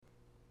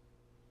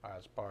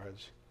as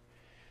bars.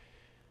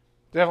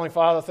 Heavenly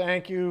Father,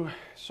 thank you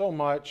so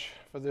much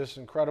for this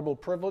incredible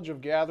privilege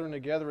of gathering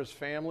together as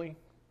family.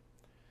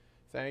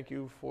 Thank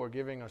you for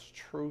giving us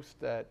truth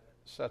that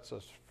sets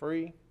us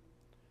free.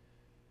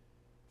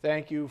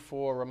 Thank you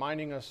for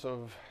reminding us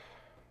of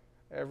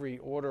every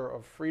order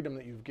of freedom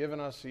that you've given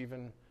us,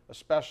 even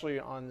especially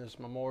on this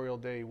Memorial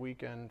Day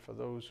weekend, for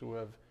those who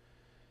have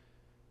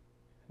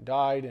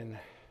died and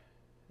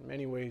in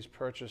many ways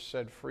purchased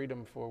said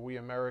freedom for we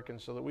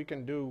Americans, so that we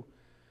can do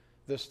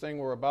this thing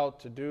we're about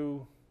to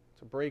do,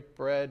 to break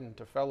bread and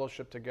to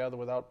fellowship together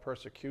without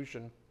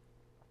persecution,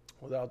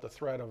 without the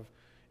threat of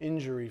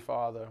injury,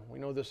 Father. We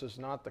know this is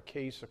not the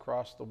case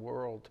across the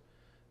world,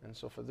 and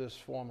so for this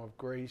form of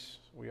grace,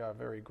 we are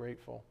very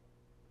grateful.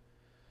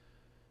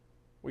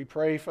 We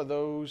pray for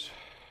those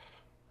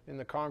in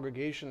the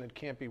congregation that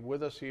can't be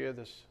with us here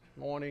this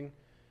morning,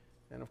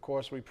 and of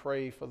course we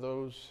pray for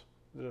those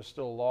that are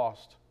still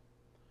lost.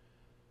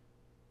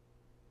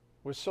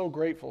 We're so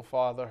grateful,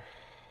 Father,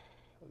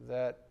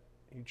 that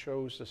you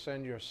chose to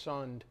send your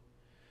Son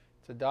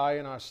to die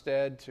in our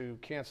stead, to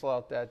cancel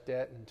out that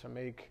debt, and to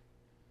make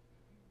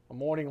a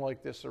morning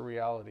like this a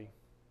reality.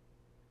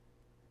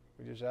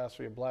 We just ask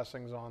for your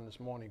blessings on this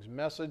morning's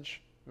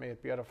message. May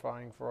it be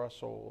edifying for our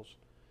souls.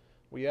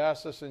 We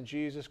ask this in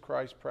Jesus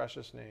Christ's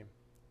precious name.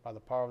 By the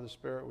power of the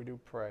Spirit we do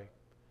pray.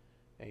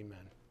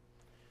 Amen.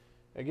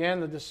 Again,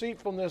 the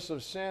deceitfulness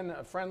of sin,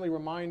 a friendly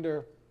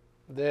reminder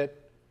that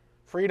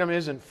freedom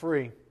isn't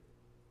free.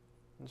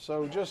 And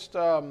so just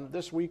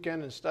this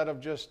weekend, instead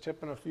of just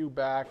tipping a few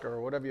back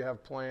or whatever you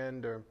have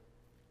planned, or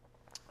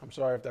I'm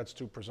sorry if that's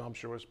too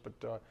presumptuous, but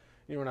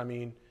you know what I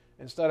mean.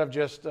 Instead of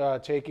just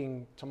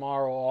taking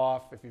tomorrow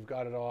off, if you've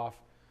got it off,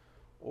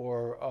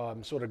 or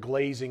sort of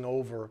glazing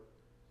over,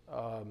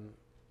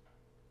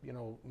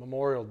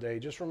 Memorial Day,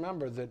 just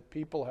remember that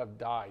people have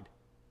died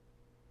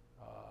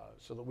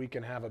so that we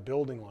can have a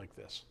building like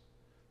this,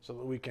 so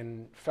that we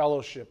can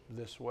fellowship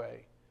this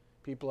way.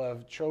 People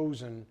have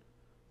chosen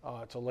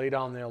to lay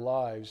down their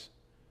lives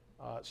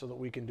so that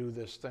we can do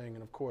this thing.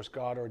 And of course,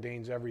 God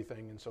ordains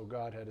everything, and so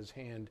God had his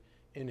hand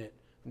in it,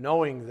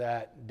 knowing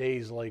that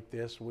days like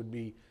this would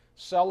be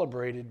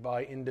celebrated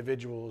by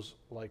individuals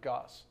like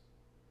us.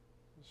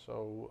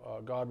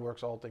 So God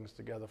works all things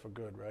together for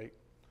good, right?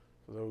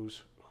 For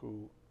those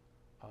who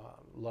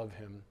love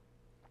him.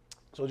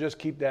 So just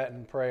keep that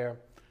in prayer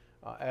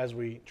as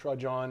we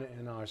trudge on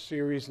in our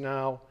series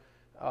now.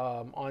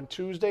 On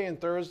Tuesday and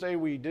Thursday,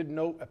 we did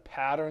note a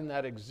pattern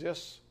that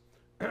exists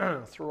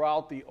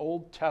throughout the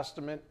Old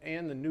Testament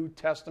and the New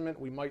Testament.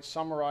 We might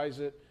summarize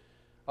it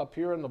up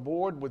here on the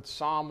board with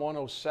Psalm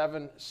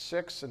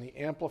 107:6 in the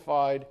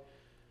Amplified.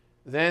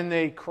 Then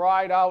they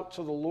cried out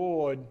to the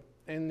Lord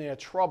in their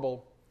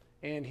trouble,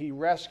 and he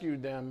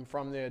rescued them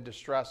from their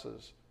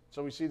distresses.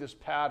 So we see this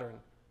pattern,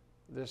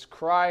 this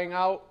crying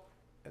out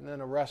and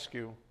then a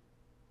rescue.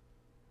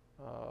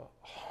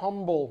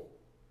 Humble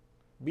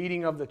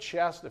beating of the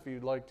chest, if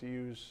you'd like to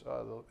use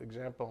the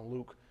example in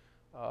Luke,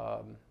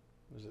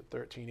 was it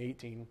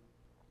 13:18?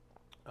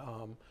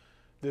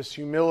 This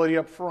humility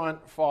up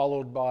front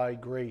followed by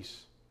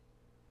grace.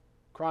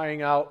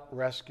 Crying out,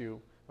 rescue.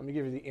 Let me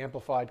give you the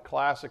Amplified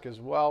Classic as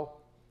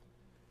well.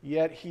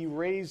 Yet he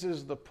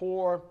raises the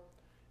poor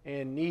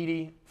and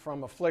needy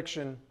from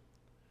affliction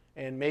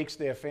and makes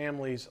their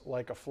families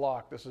like a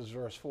flock. This is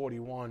verse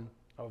 41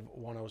 of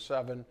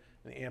 107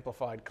 in the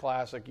Amplified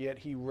Classic. Yet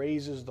he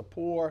raises the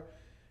poor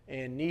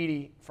and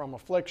needy from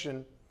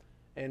affliction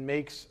and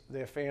makes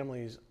their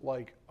families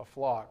like a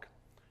flock.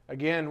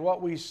 Again,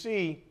 what we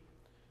see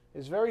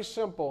is very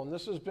simple, and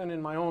this has been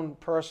in my own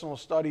personal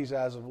studies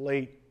as of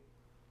late.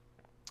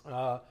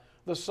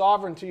 The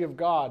sovereignty of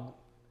God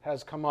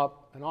has come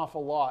up an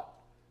awful lot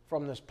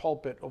from this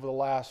pulpit over the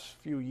last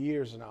few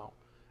years now.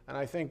 And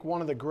I think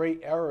one of the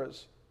great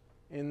errors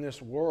in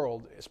this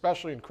world,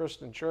 especially in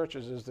Christian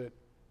churches, is that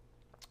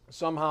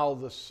somehow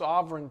the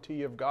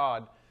sovereignty of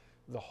God,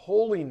 the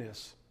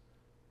holiness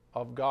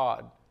of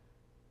God,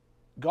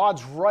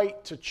 God's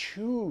right to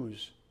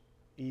choose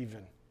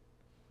even,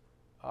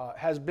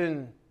 has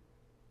been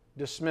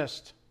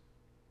dismissed,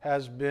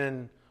 has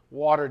been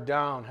watered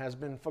down, has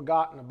been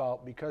forgotten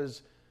about,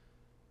 because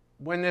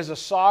when there's a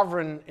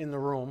sovereign in the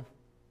room,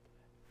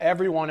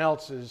 everyone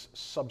else is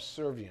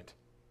subservient.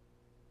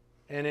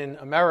 And in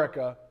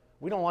America,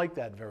 we don't like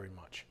that very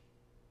much.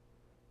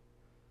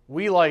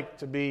 We like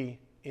to be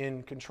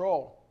in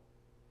control.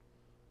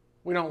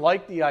 We don't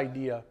like the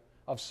idea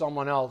of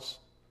someone else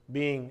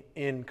being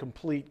in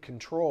complete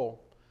control.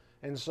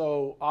 And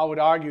so I would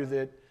argue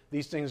that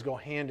these things go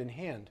hand in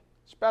hand,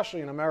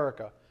 especially in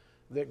America,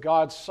 that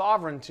God's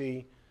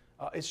sovereignty,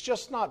 it's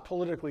just not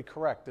politically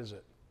correct, is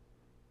it?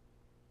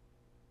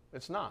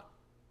 It's not.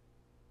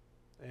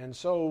 And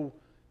so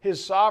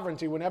his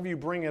sovereignty, whenever you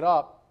bring it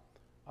up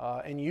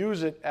and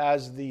use it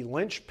as the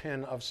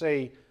linchpin of,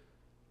 say,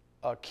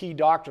 a key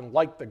doctrine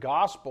like the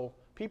gospel,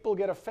 people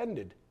get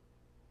offended,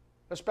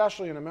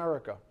 especially in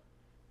America.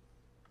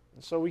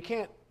 And so we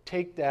can't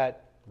take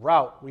that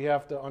route. We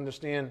have to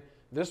understand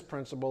this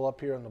principle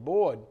up here on the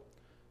board,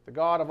 the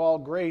God of all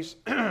grace,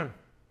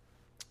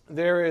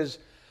 there is,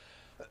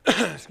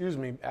 excuse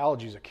me,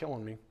 allergies are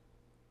killing me.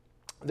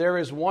 There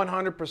is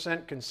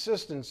 100%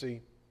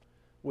 consistency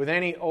with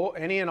any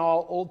and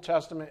all Old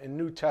Testament and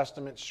New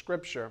Testament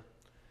Scripture.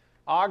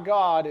 Our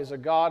God is a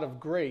God of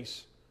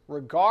grace,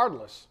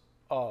 regardless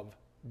of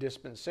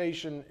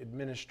dispensation,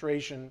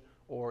 administration,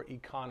 or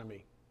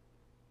economy.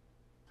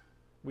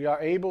 We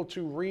are able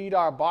to read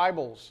our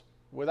Bibles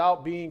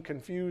without being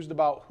confused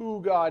about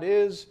who God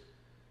is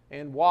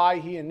and why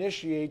He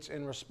initiates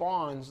and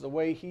responds the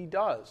way He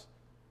does.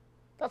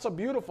 That's a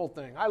beautiful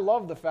thing. I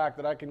love the fact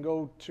that I can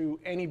go to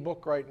any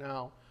book right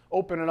now,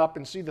 open it up,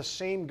 and see the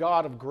same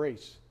God of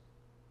grace.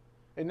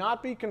 And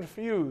not be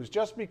confused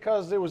just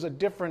because there was a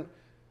different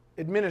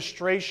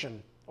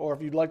administration, or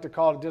if you'd like to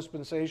call it a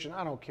dispensation,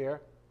 I don't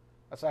care.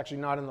 That's actually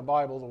not in the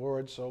Bible, the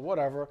word, so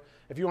whatever.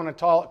 If you want to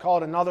call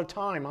it another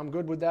time, I'm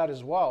good with that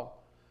as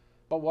well.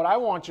 But what I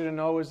want you to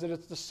know is that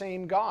it's the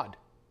same God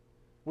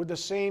with the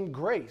same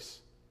grace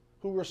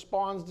who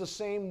responds the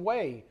same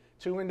way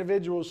to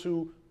individuals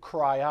who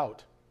cry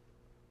out.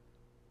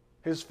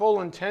 His full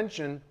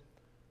intention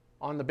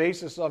on the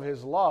basis of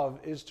His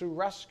love is to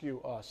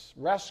rescue us,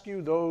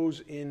 rescue those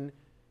in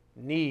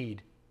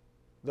need,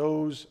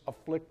 those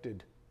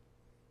afflicted.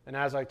 And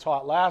as I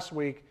taught last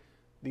week,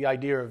 the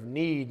idea of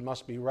need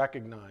must be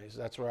recognized.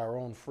 That's where our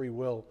own free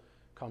will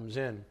comes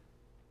in.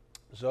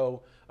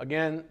 So,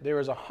 again, there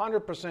is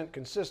 100%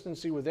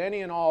 consistency with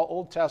any and all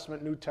Old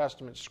Testament, New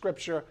Testament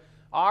Scripture.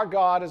 Our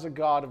God is a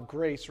God of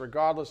grace,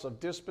 regardless of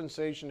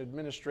dispensation,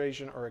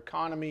 administration, or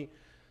economy.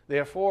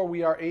 Therefore,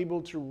 we are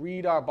able to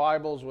read our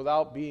Bibles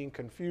without being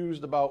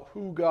confused about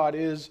who God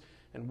is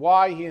and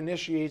why He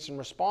initiates and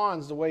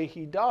responds the way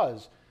He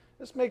does.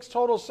 This makes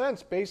total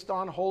sense based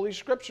on Holy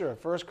Scripture,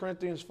 1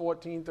 Corinthians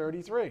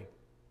 14:33.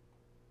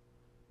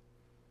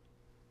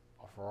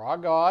 For our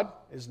God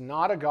is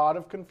not a God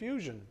of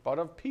confusion, but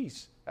of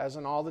peace, as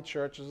in all the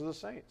churches of the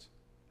saints.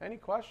 Any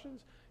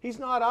questions? He's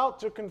not out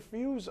to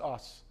confuse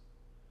us.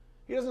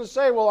 He doesn't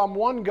say, well, I'm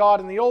one God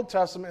in the Old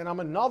Testament and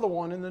I'm another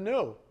one in the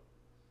New.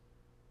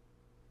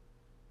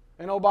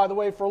 And oh, by the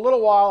way, for a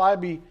little while I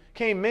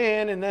became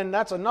man, and then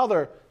that's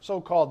another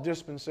so-called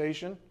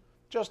dispensation,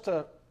 just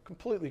to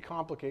completely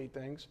complicate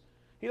things.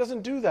 He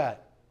doesn't do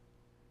that.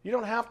 You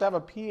don't have to have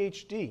a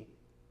PhD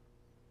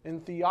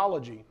in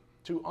theology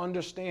to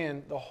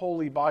understand the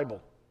Holy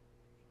Bible.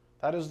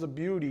 That is the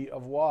beauty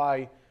of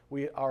why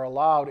we are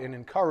allowed and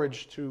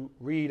encouraged to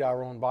read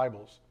our own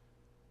Bibles.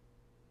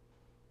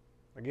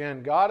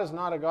 Again, God is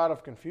not a God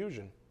of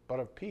confusion, but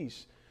of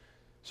peace.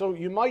 So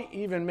you might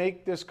even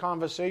make this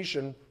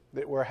conversation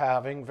that we're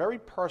having very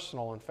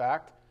personal, in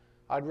fact.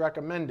 I'd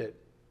recommend it.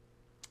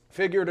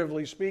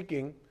 Figuratively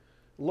speaking,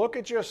 look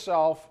at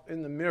yourself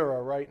in the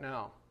mirror right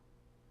now.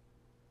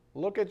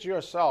 Look at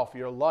yourself,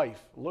 your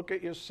life. Look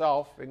at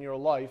yourself and your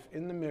life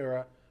in the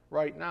mirror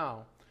right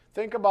now.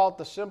 Think about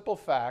the simple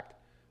fact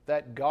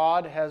that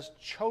God has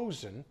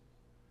chosen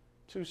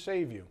to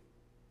save you.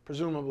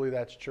 Presumably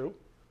that's true.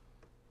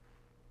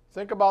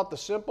 Think about the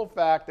simple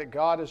fact that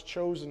God has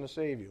chosen to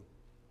save you.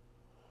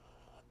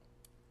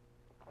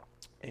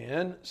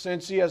 And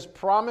since He has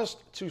promised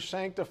to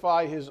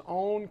sanctify His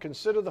own,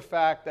 consider the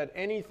fact that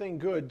anything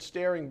good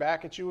staring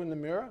back at you in the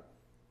mirror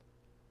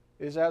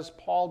is as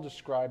Paul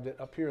described it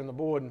up here on the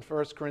board in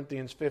 1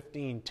 Corinthians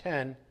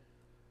 15:10,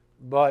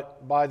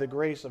 but by the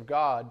grace of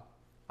God,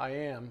 I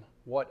am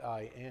what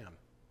I am.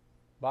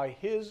 By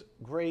His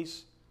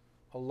grace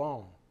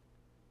alone.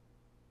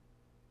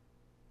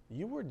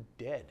 You were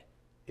dead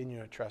in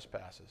your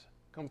trespasses,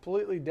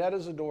 completely dead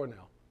as a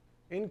doornail,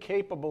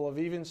 incapable of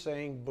even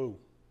saying boo,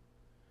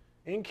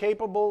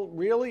 incapable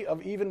really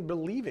of even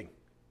believing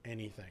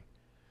anything.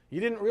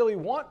 You didn't really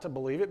want to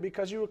believe it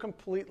because you were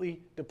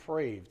completely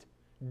depraved,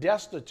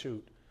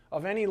 destitute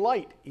of any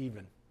light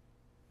even.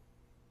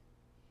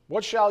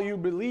 What shall you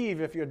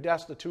believe if you're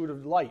destitute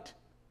of light?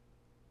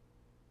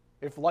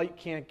 If light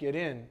can't get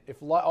in,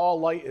 if all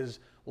light is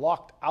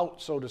locked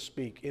out, so to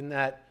speak, in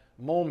that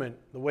moment,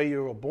 the way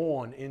you were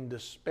born, in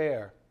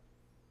despair,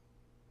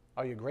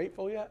 are you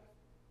grateful yet?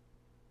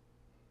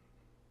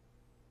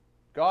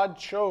 God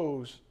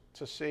chose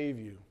to save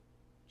you.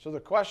 So the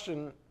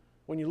question,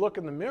 when you look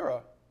in the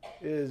mirror,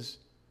 is,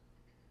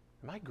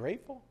 am I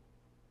grateful?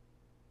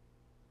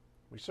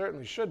 We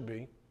certainly should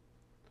be.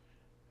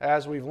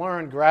 As we've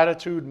learned,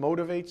 gratitude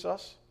motivates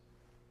us.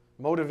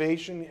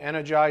 Motivation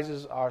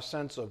energizes our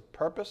sense of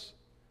purpose.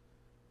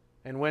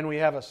 And when we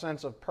have a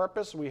sense of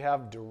purpose, we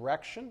have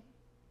direction.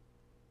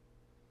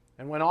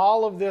 And when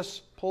all of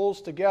this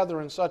pulls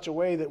together in such a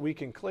way that we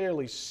can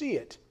clearly see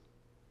it,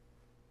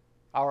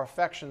 our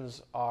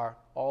affections are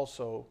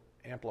also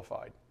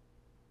amplified.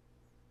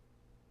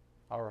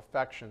 Our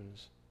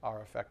affections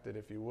are affected,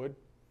 if you would.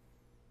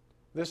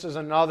 This is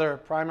another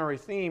primary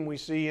theme we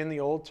see in the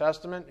Old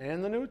Testament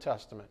and the New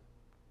Testament.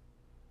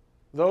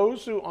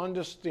 Those who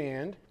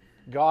understand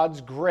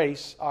God's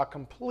grace are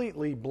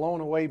completely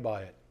blown away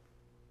by it.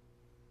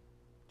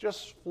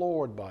 Just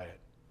floored by it.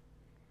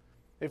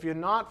 If you're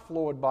not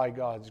floored by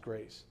God's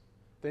grace,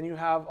 then you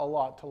have a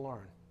lot to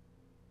learn.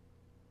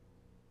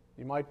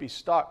 You might be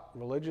stuck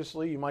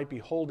religiously. You might be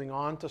holding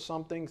on to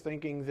something,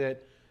 thinking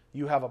that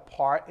you have a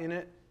part in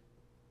it.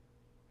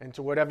 And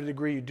to whatever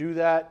degree you do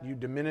that, you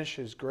diminish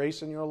His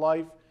grace in your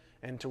life.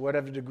 And to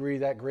whatever degree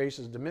that grace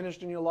is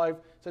diminished in your life,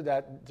 to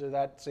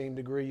that same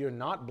degree, you're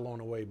not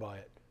blown away by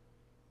it.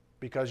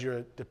 Because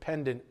you're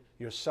dependent,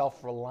 you're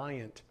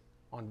self-reliant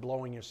on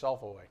blowing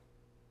yourself away,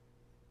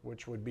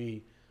 which would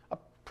be a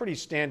pretty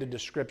standard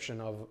description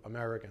of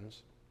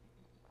Americans.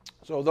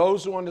 So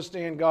those who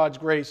understand God's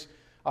grace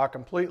are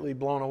completely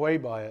blown away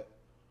by it.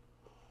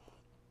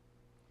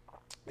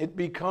 It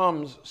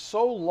becomes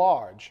so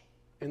large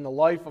in the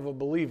life of a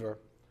believer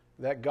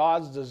that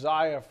God's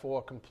desire for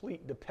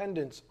complete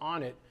dependence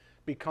on it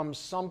becomes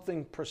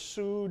something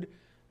pursued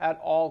at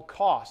all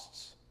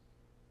costs.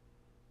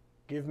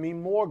 Give me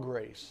more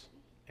grace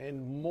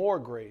and more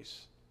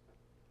grace,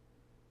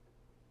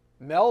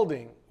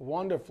 melding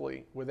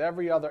wonderfully with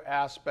every other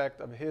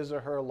aspect of his or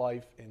her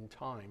life in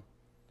time.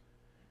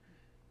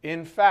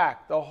 In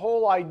fact, the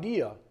whole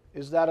idea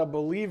is that a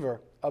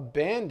believer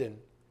abandon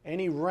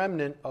any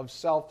remnant of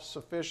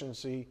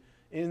self-sufficiency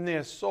in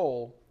their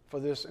soul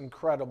for this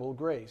incredible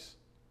grace.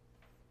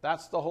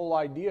 That's the whole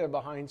idea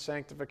behind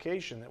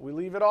sanctification, that we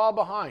leave it all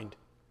behind.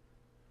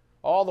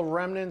 All the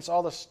remnants,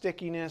 all the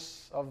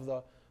stickiness of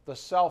the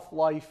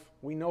self-life.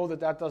 We know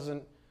that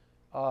doesn't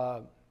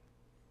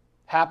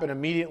happen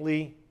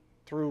immediately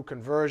through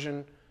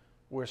conversion.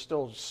 We're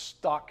still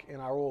stuck in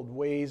our old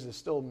ways. There's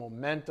still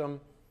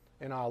momentum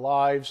in our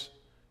lives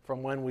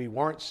from when we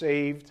weren't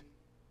saved.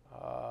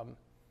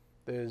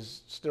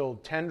 There's still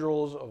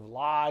tendrils of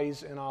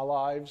lies in our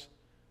lives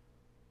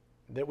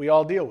that we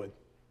all deal with.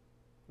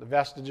 The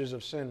vestiges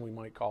of sin, we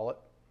might call it.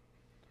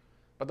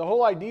 But the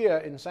whole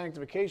idea in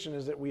sanctification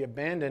is that we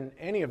abandon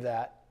any of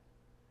that,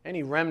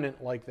 any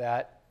remnant like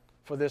that,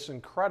 for this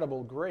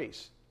incredible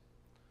grace.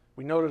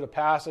 We noted a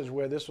passage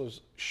where this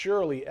was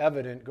surely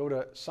evident. Go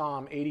to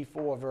Psalm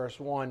 84, verse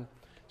 1.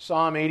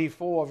 Psalm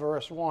 84,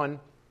 verse 1,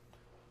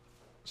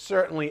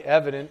 certainly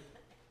evident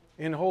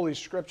in Holy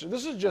Scripture.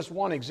 This is just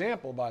one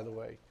example, by the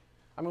way.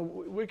 I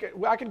mean,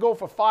 I could go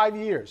for 5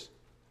 years.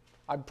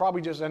 I'd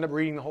probably just end up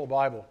reading the whole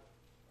Bible,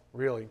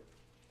 really,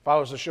 if I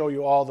was to show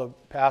you all the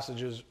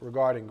passages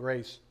regarding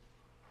grace.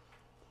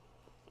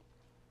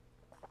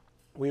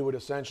 We would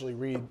essentially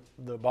read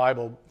the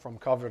Bible from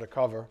cover to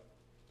cover.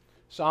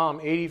 Psalm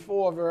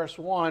 84, verse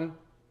 1.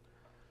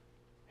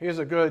 Here's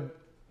a good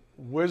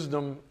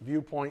wisdom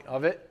viewpoint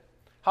of it.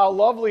 How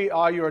lovely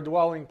are your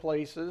dwelling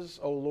places,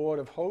 O Lord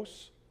of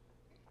hosts.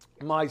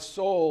 My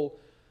soul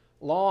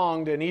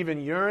longed and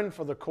even yearned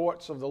for the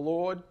courts of the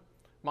Lord.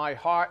 My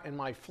heart and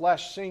my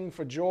flesh sing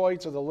for joy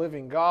to the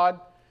living God.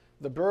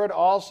 The bird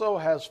also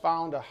has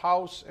found a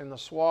house, and the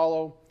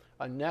swallow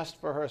a nest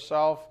for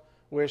herself,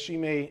 where she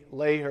may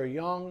lay her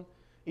young.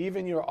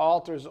 Even your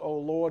altars, O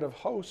Lord of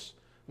hosts,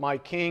 my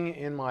King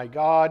and my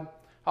God.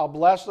 How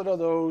blessed are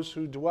those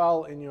who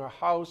dwell in your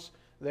house.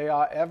 They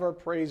are ever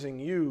praising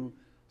you.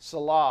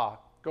 Salah.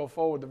 Go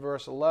forward to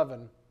verse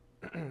 11.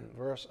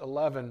 Verse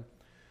 11.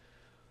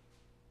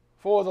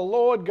 For the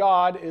Lord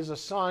God is a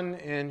sun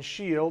and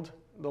shield.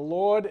 The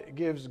Lord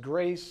gives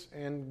grace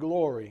and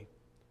glory.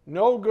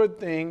 No good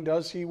thing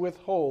does he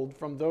withhold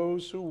from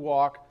those who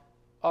walk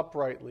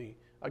uprightly.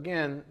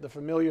 Again, the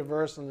familiar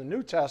verse in the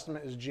New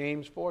Testament is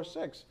James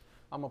 4:6.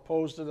 I'm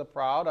opposed to the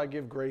proud, I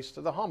give grace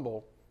to the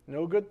humble.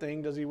 No good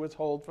thing does he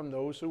withhold from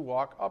those who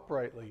walk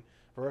uprightly.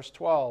 Verse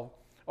 12.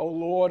 O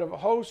Lord of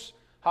hosts,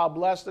 how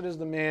blessed is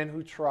the man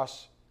who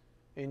trusts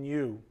in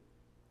you.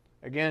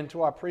 Again,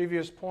 to our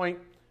previous point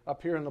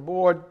up here on the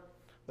board,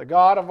 the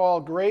God of all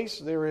grace,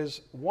 there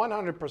is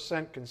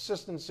 100%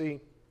 consistency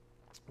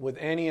with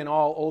any and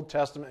all Old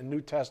Testament and New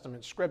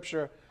Testament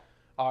Scripture.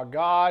 Our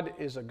God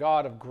is a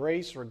God of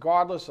grace,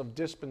 regardless of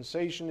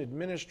dispensation,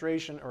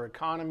 administration, or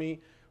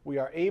economy. We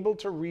are able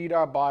to read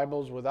our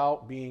Bibles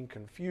without being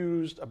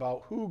confused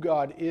about who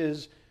God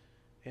is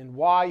and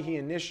why He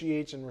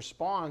initiates and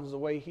responds the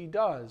way He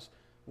does.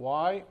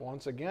 Why?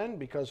 Once again,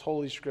 because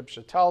Holy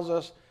Scripture tells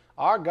us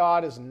our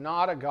God is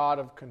not a God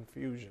of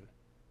confusion.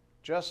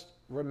 Just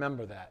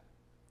remember that.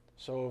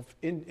 So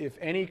if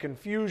any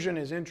confusion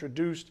is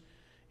introduced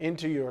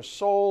into your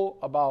soul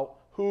about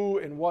who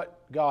and what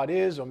God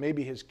is, or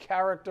maybe His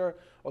character,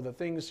 or the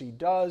things He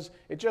does,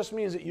 it just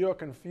means that you're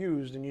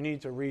confused and you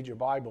need to read your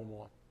Bible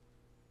more.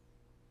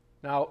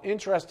 Now,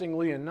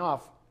 interestingly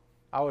enough,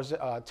 I was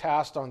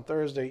tasked on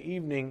Thursday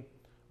evening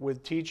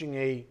with teaching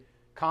a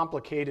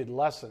complicated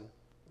lesson.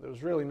 There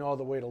was really no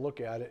other way to look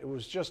at it. It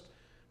was just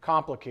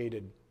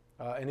complicated.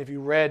 And if you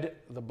read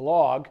the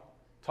blog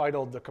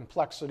titled The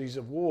Complexities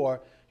of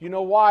War, you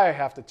know why I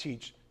have to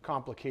teach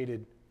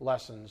complicated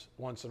lessons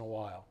once in a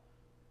while.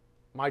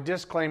 My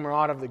disclaimer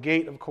out of the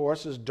gate, of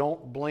course, is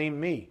don't blame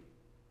me.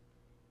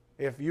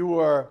 If you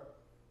were,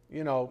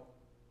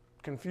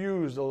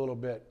 confused a little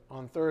bit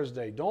on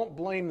Thursday, don't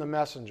blame the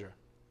messenger.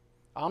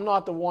 I'm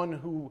not the one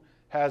who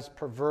has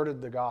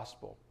perverted the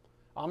gospel.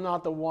 I'm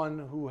not the one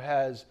who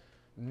has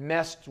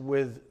messed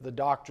with the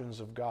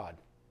doctrines of God.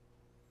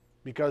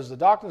 Because the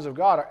doctrines of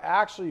God are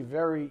actually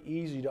very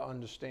easy to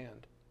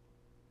understand.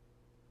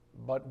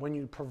 But when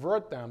you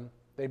pervert them,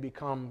 they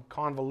become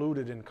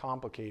convoluted and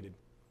complicated.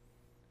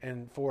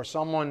 And for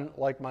someone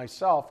like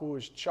myself who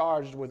is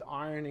charged with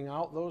ironing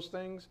out those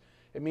things,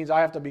 it means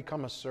I have to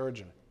become a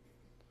surgeon.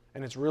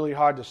 And it's really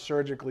hard to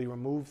surgically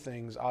remove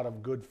things out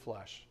of good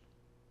flesh,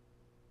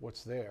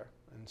 what's there.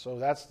 And so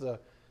that's the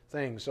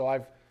thing. So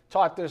I've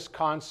taught this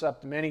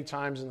concept many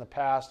times in the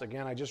past.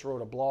 Again, I just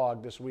wrote a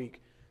blog this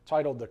week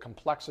titled The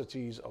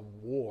Complexities of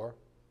War.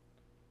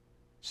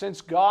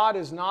 Since God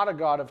is not a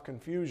God of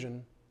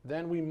confusion,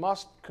 then we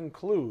must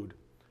conclude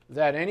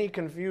that any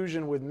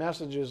confusion with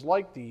messages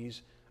like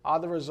these are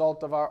the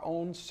result of our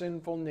own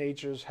sinful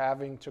natures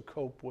having to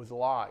cope with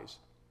lies.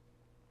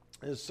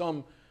 There's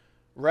some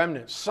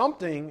remnant.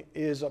 Something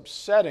is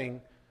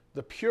upsetting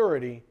the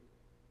purity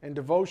and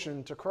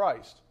devotion to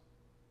Christ,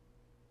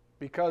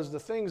 because the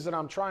things that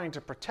I'm trying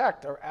to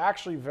protect are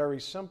actually very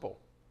simple.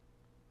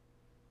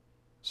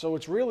 So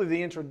it's really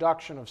the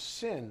introduction of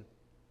sin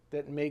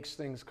that makes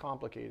things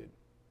complicated.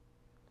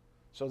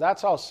 So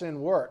that's how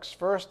sin works.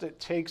 First, it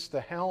takes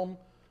the helm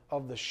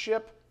of the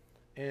ship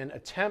and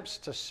attempts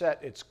to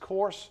set its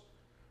course,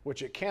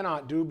 which it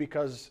cannot do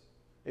because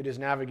it is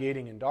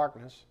navigating in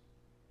darkness.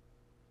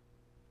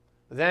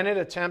 Then it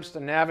attempts to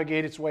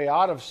navigate its way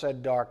out of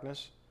said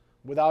darkness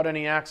without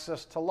any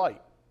access to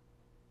light.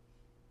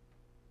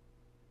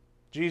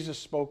 Jesus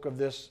spoke of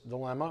this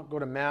dilemma. Go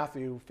to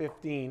Matthew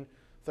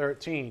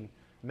 15:13.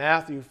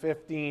 Matthew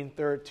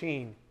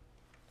 15:13.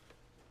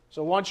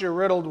 So once you're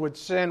riddled with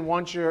sin,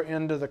 once you're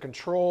into the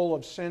control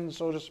of sin,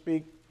 so to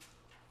speak,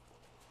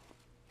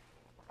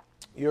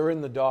 you're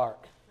in the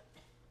dark.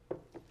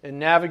 And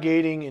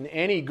navigating in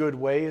any good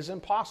way is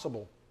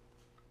impossible.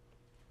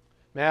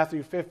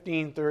 Matthew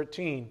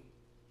 15:13.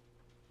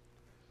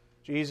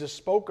 Jesus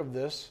spoke of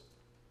this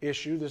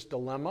issue, this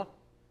dilemma.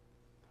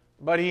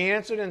 But he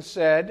answered and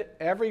said,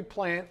 every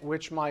plant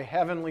which my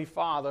heavenly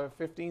Father,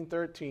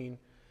 15:13,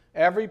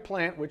 every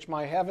plant which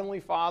my heavenly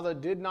Father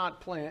did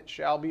not plant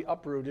shall be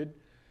uprooted.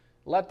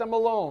 Let them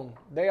alone.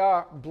 They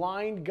are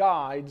blind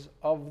guides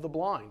of the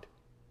blind.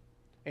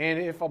 And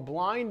if a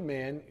blind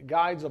man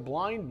guides a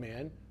blind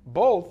man,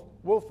 both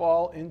will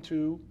fall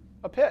into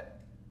a pit.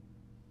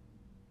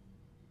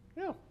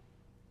 Yeah.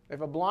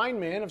 If a blind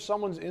man, if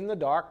someone's in the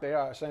dark, they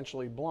are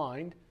essentially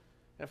blind.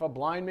 If a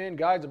blind man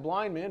guides a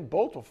blind man,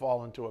 both will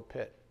fall into a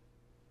pit.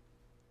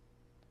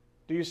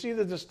 Do you see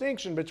the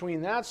distinction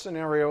between that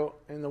scenario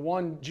and the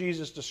one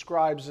Jesus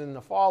describes in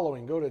the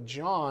following? Go to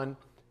John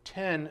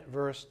 10,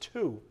 verse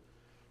 2.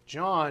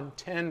 John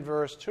 10,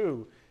 verse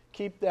 2.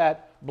 Keep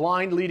that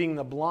blind leading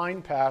the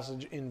blind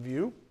passage in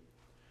view.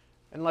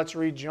 And let's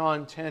read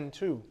John 10,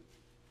 2.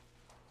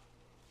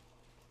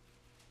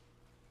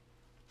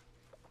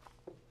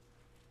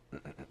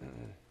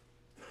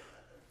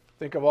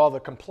 Think of all the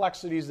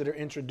complexities that are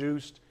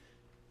introduced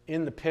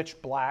in the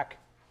pitch black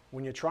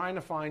when you're trying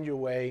to find your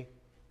way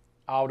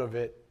out of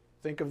it.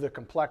 Think of the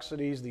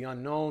complexities, the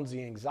unknowns,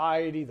 the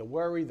anxiety, the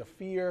worry, the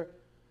fear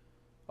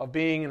of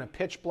being in a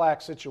pitch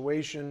black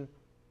situation.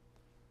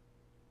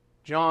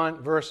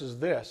 John verses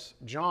this,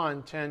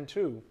 John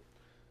 10:2.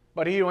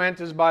 But he who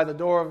enters by the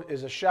door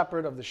is a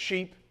shepherd of the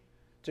sheep.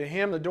 To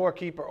him the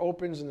doorkeeper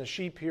opens, and the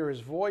sheep hear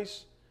his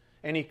voice,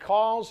 and he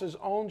calls his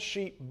own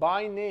sheep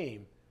by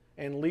name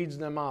and leads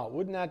them out.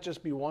 Wouldn't that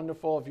just be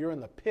wonderful if you're in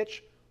the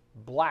pitch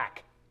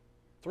black,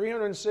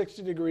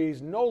 360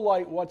 degrees, no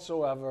light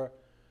whatsoever,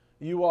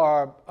 you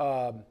are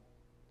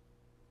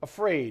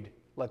afraid,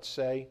 let's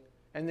say,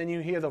 and then you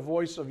hear the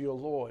voice of your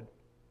Lord.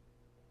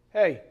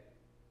 Hey,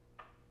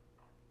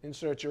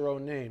 insert your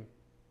own name.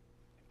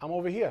 I'm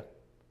over here,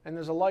 and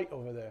there's a light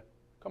over there.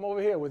 Come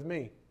over here with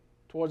me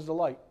towards the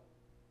light.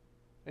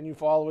 And you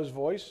follow his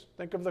voice.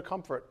 Think of the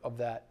comfort of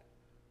that.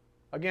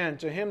 Again,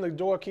 to him the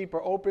doorkeeper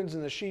opens,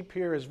 and the sheep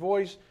hear his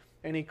voice,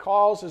 and he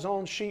calls his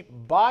own sheep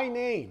by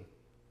name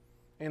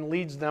and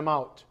leads them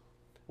out.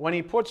 When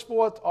he puts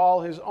forth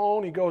all his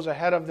own, he goes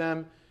ahead of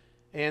them,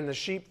 and the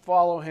sheep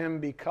follow him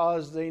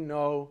because they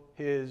know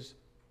his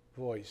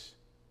voice.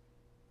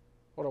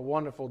 What a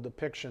wonderful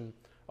depiction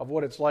of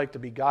what it's like to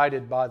be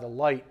guided by the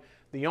light.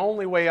 The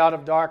only way out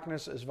of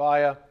darkness is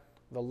via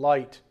the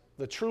light,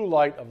 the true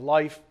light of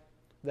life.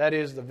 That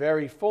is the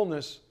very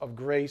fullness of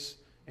grace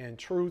and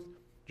truth.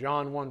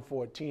 John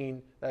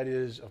 1:14, that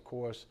is, of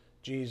course,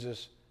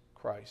 Jesus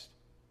Christ.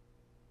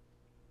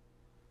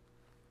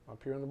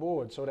 Up here on the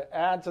board. So to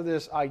add to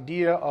this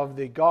idea of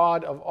the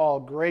God of all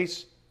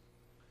grace,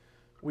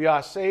 we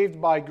are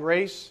saved by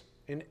grace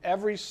in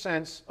every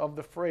sense of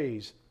the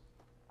phrase.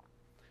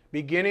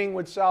 Beginning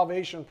with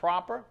salvation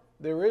proper,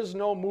 there is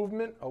no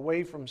movement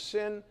away from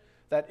sin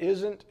that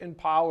isn't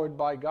empowered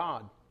by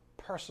God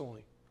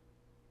personally.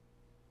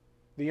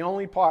 The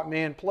only part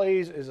man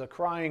plays is a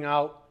crying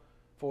out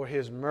for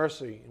his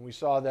mercy. And we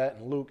saw that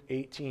in Luke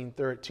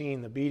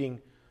 18:13, the beating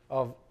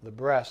of the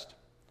breast.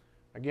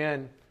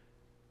 Again,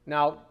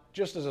 now,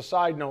 just as a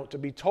side note, to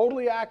be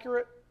totally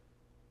accurate,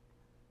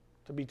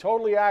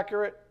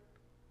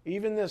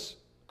 even this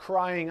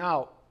crying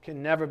out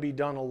can never be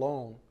done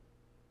alone.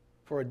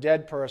 For a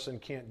dead person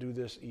can't do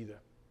this either.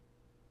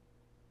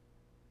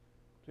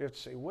 You have to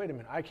say, wait a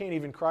minute, I can't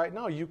even cry.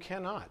 No, you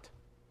cannot.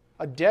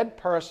 A dead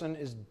person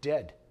is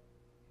dead.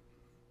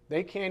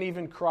 They can't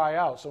even cry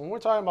out. So when we're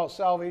talking about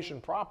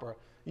salvation proper,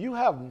 you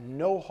have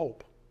no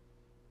hope.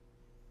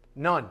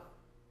 None.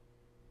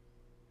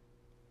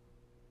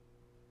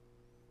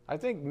 I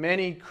think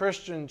many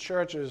Christian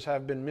churches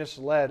have been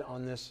misled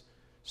on this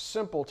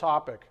simple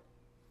topic,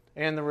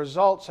 and the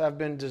results have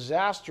been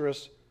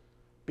disastrous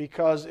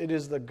because it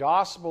is the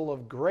gospel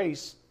of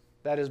grace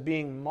that is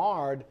being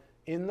marred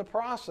in the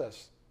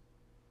process.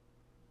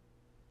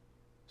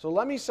 So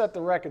let me set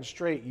the record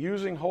straight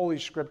using Holy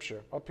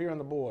Scripture up here on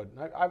the board.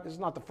 This is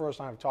not the first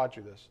time I've taught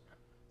you this.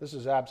 This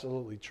is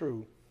absolutely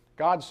true.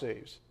 God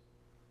saves.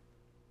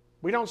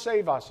 We don't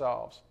save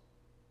ourselves.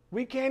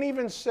 We can't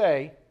even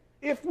say,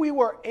 if we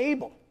were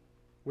able,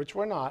 which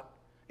we're not,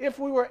 if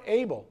we were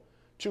able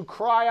to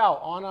cry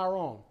out on our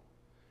own,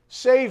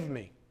 save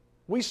me,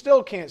 we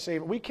still can't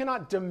save it. We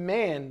cannot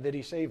demand that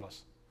He save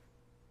us.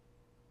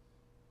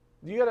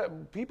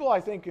 People,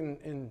 I think,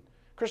 in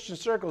Christian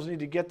circles need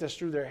to get this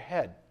through their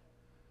head.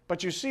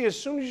 But you see, as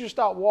soon as you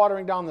start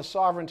watering down the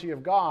sovereignty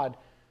of God,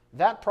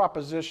 that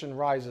proposition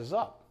rises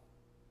up.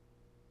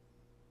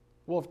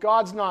 Well, if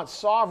God's not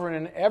sovereign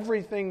in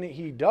everything that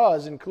He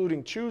does,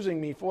 including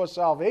choosing me for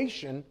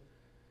salvation,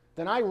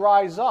 then I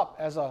rise up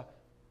as a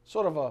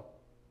sort of a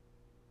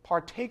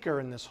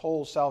partaker in this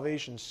whole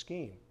salvation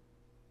scheme.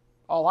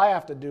 All I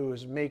have to do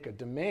is make a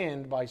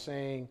demand by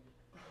saying,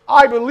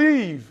 I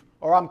believe,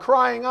 or I'm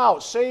crying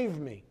out, save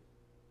me.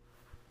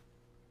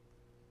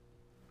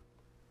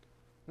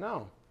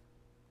 No.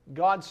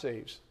 God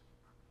saves.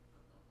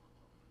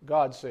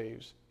 God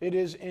saves. It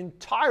is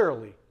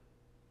entirely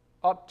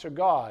up to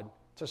God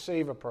to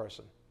save a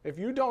person. If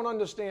you don't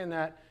understand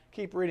that,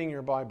 keep reading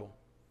your Bible.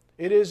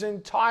 It is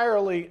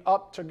entirely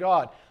up to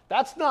God.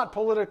 That's not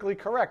politically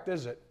correct,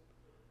 is it?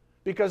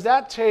 Because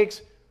that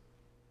takes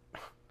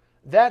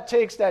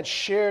that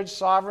shared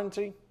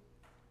sovereignty,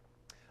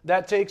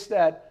 that takes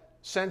that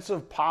sense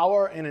of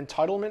power and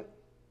entitlement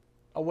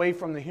away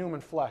from the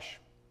human flesh.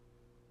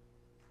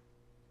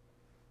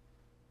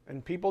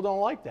 And people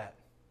don't like that.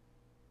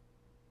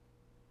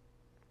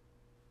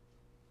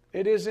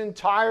 It is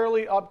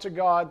entirely up to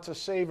God to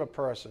save a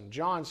person.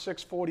 John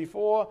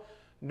 6:44,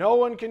 no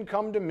one can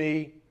come to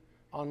me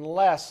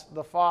unless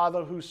the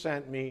Father who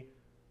sent me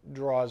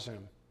draws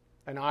him,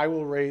 and I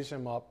will raise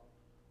him up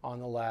on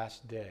the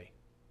last day.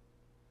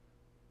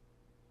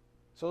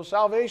 So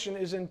salvation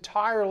is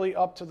entirely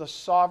up to the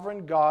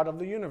sovereign God of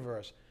the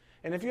universe.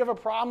 And if you have a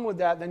problem with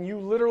that, then you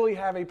literally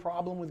have a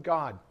problem with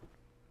God.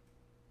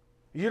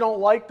 You don't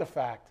like the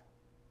fact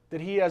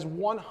that He has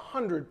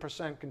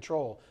 100%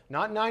 control.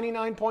 Not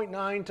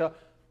 99.9 to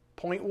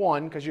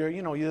 0.1, because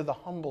you're the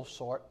humble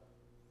sort.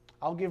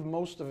 I'll give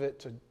most of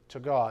it to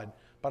God,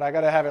 but I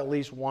got to have at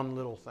least one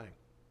little thing.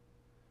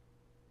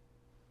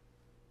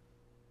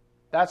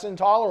 That's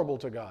intolerable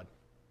to God.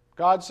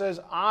 God says,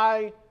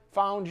 I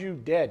found you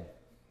dead.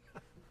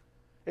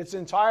 It's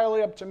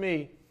entirely up to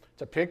me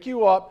to pick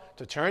you up,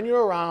 to turn you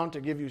around,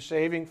 to give you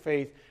saving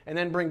faith, and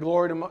then bring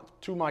glory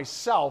to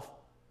myself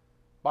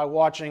by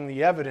watching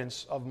the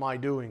evidence of my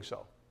doing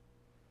so.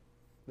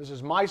 This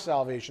is my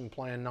salvation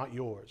plan, not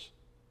yours.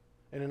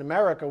 And in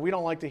America, we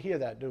don't like to hear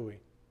that, do we?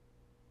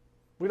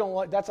 We don't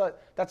like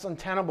that's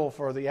untenable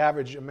for the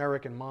average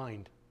American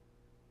mind,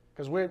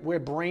 because we're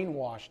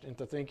brainwashed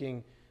into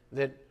thinking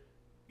that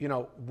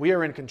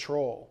we're in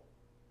control,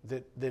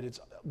 that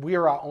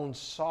we're our own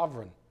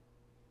sovereign,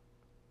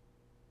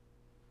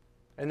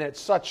 and that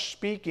such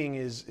speaking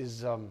is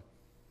it's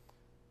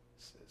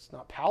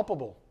not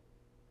palpable.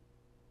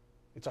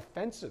 It's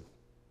offensive.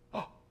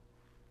 Oh,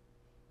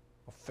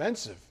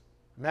 offensive.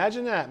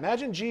 Imagine that.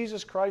 Imagine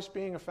Jesus Christ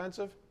being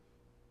offensive.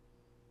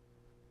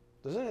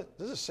 Does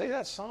it say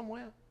that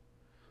somewhere?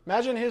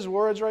 Imagine His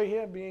words right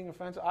here being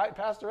offensive.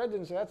 Pastor Ed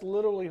didn't say that's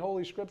literally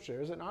Holy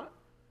Scripture, is it not?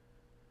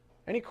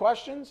 Any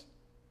questions?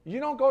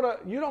 You don't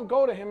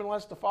go to Him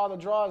unless the Father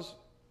draws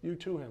you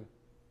to Him.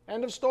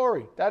 End of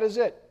story. That is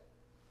it.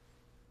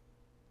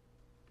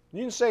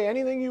 You can say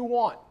anything you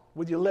want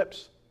with your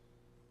lips,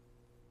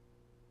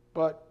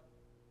 but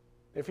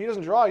if He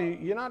doesn't draw you,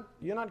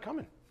 you're not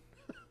coming.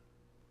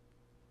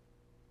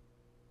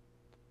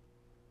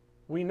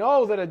 We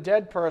know that a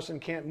dead person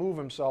can't move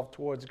himself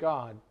towards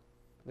God.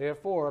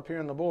 Therefore, up here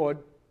on the board,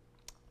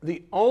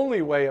 the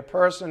only way a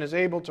person is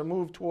able to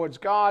move towards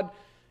God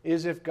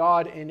is if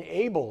God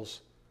enables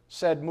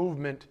said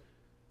movement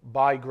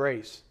by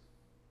grace.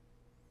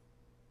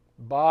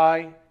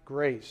 By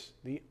grace.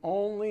 The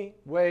only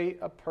way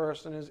a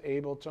person is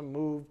able to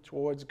move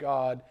towards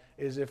God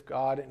is if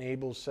God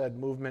enables said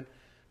movement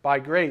by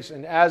grace.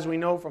 And as we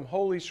know from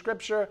Holy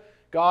Scripture,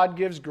 God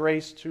gives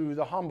grace to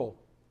the humble.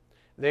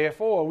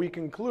 Therefore, we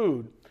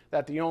conclude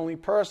that the only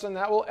person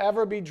that will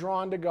ever be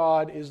drawn to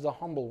God is the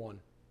humble one.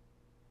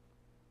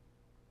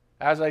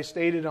 As I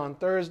stated on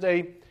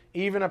Thursday,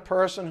 even a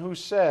person who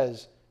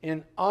says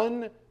in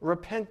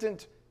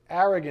unrepentant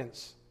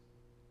arrogance,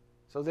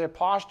 so they're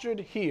postured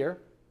here,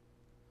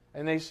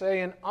 and they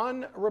say in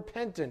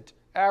unrepentant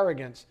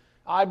arrogance,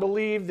 I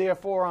believe,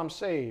 therefore I'm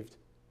saved,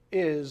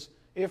 is,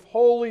 if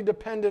wholly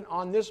dependent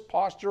on this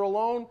posture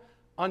alone,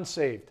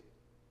 unsaved.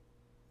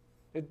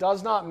 It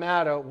does not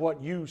matter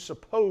what you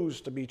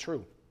suppose to be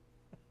true.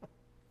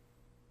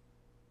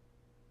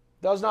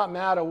 Does not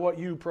matter what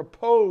you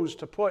propose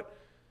to put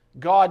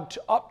God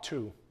up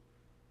to.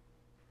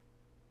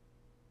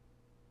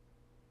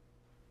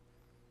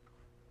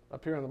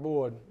 Up here on the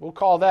board, we'll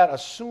call that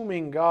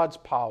assuming God's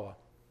power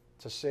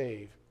to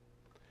save.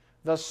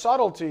 The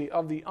subtlety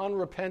of the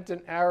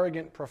unrepentant,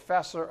 arrogant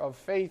professor of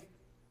faith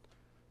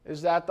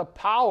is that the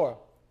power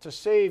to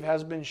save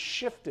has been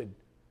shifted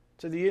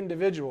to the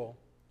individual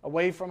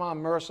away from our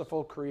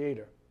merciful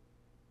Creator.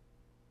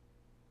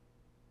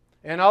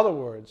 In other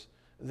words,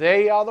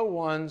 they are the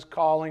ones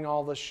calling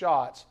all the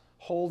shots,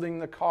 holding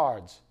the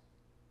cards,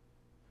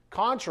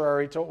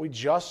 contrary to what we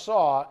just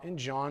saw in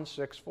John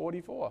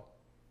 6:44.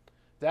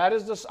 That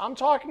is this. I'm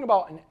talking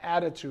about an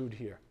attitude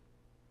here.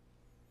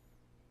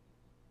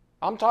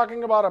 I'm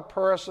talking about a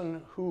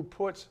person who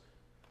puts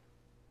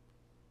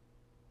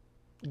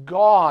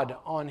God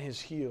on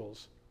his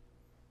heels,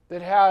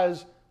 that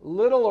has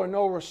little or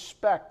no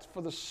respect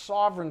for the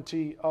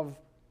sovereignty of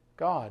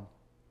God,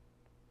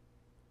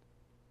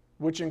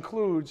 which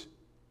includes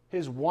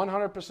his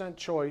 100%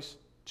 choice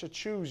to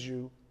choose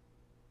you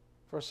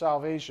for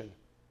salvation.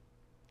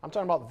 I'm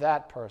talking about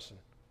that person.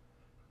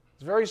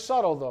 It's very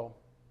subtle, though.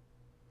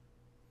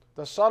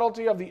 The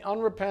subtlety of the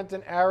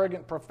unrepentant,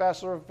 arrogant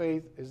professor of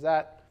faith is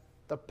that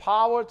the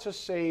power to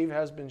save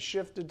has been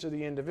shifted to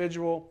the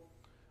individual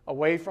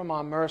away from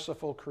our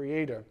merciful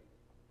Creator.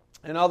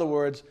 In other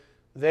words,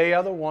 they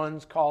are the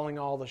ones calling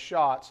all the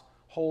shots,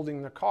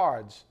 holding the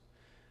cards.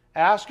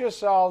 Ask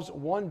yourselves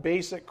one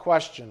basic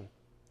question,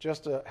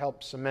 just to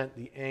help cement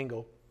the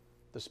angle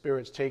the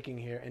Spirit's taking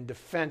here in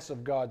defense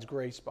of God's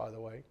grace, by the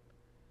way.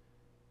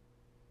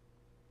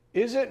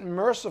 Is it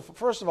merciful?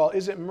 First of all,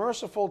 is it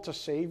merciful to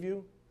save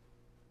you?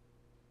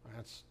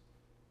 That's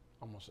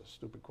almost a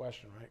stupid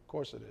question, right? Of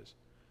course it is.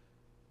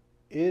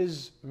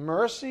 Is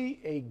mercy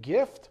a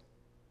gift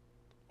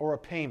or a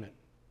payment?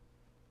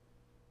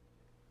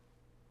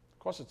 Of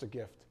course it's a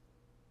gift.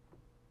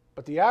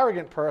 But the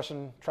arrogant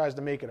person tries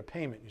to make it a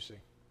payment, you see.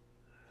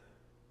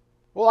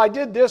 Well, I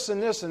did this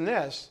and this and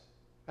this,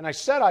 and I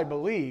said I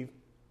believe.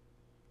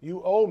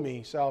 You owe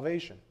me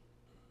salvation.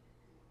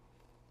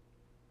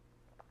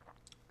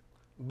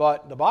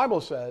 But the Bible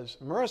says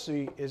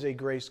mercy is a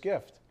grace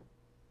gift.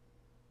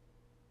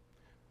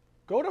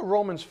 Go to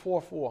Romans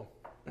 4:4.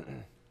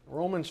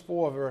 Romans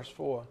 4, verse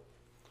 4.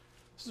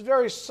 This is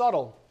very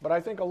subtle, but I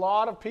think a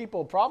lot of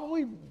people,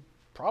 probably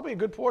a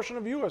good portion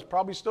of you, is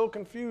probably still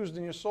confused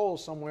in your soul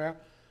somewhere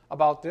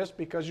about this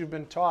because you've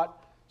been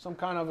taught some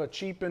kind of a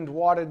cheapened,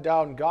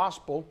 watered-down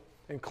gospel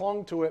and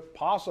clung to it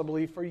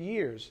possibly for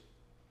years.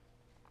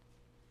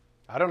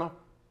 I don't know.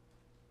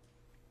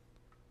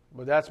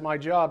 But that's my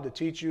job, to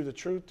teach you the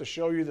truth, to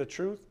show you the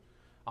truth.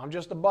 I'm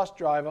just a bus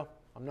driver.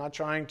 I'm not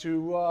trying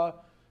to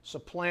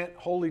supplant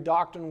holy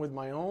doctrine with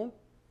my own.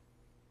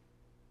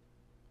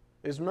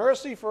 Is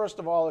mercy, first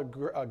of all,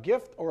 a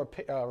gift or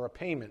a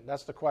payment?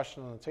 That's the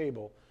question on the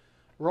table.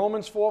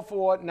 Romans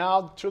 4:4,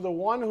 now to the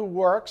one who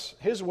works,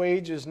 his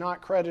wage is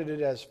not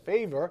credited as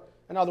favor.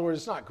 In other words,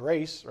 it's not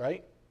grace,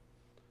 right?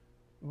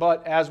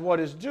 But as what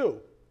is due.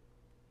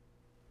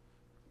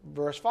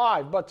 Verse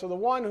 5, but to the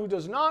one who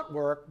does not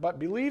work, but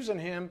believes in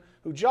him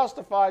who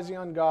justifies the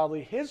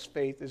ungodly, his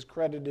faith is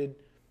credited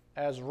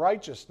as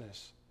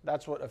righteousness.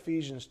 That's what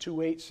Ephesians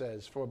 2:8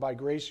 says, for by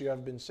grace you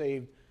have been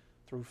saved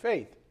through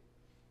faith.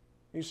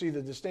 You see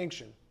the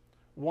distinction.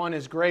 One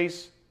is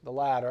grace, the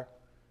latter,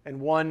 and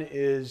one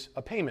is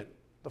a payment,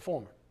 the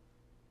former.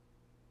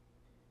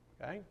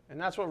 Okay? And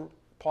that's what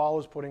Paul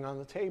is putting on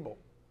the table.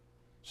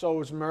 So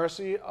is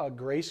mercy a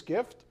grace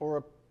gift or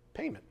a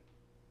payment?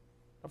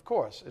 Of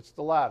course, it's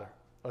the latter.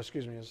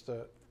 It's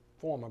the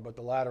former, but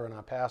the latter in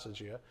our passage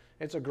here.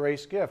 It's a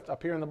grace gift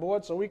up here on the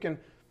board, so we can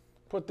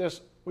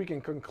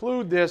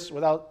conclude this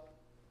without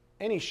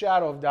any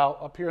shadow of doubt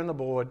up here on the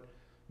board.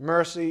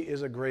 Mercy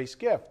is a grace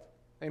gift.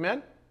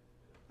 Amen?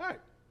 All right.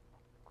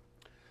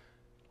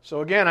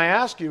 So again, I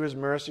ask you, is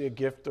mercy a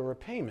gift or a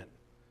payment?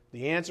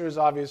 The answer is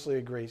obviously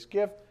a grace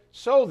gift.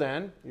 So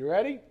then, you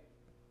ready?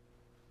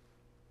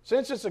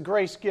 Since it's a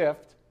grace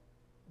gift,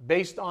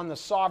 based on the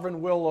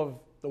sovereign will of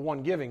the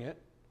one giving it,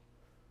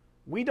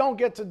 we don't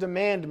get to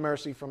demand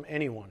mercy from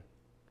anyone,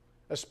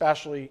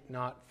 especially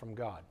not from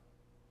God.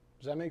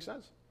 Does that make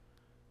sense?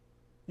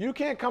 You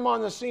can't come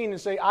on the scene and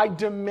say, I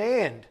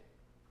demand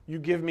you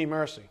give me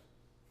mercy.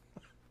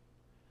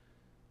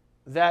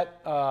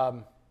 That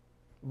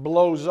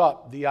blows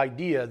up the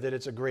idea that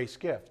it's a grace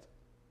gift.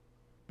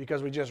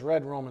 Because we just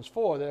read Romans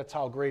 4, that's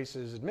how grace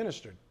is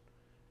administered.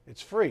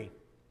 It's free.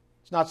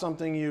 It's not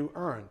something you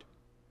earned.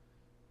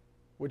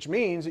 Which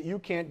means that you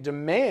can't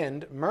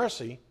demand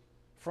mercy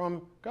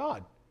from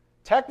God.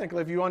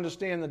 Technically, if you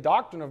understand the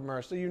doctrine of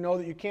mercy, you know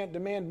that you can't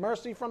demand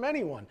mercy from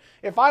anyone.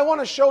 If I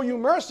want to show you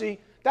mercy,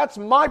 that's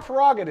my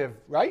prerogative,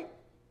 right?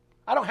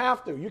 I don't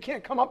have to. You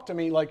can't come up to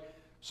me like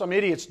some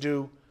idiots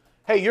do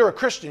Hey, you're a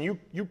Christian.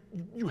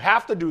 You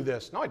have to do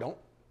this. No, I don't.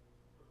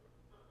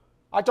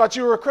 I thought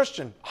you were a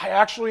Christian. I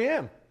actually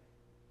am.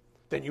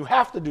 Then you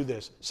have to do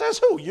this. Says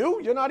who?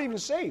 You? You're not even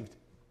saved.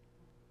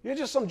 You're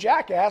just some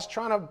jackass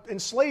trying to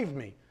enslave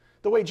me.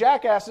 The way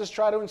jackasses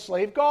try to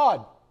enslave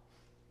God.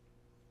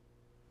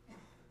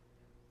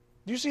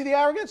 Do you see the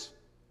arrogance?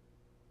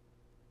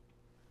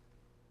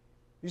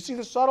 You see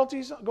the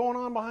subtleties going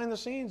on behind the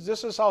scenes?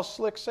 This is how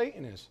slick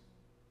Satan is.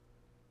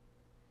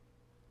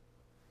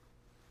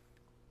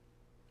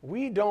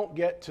 We don't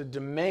get to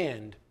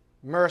demand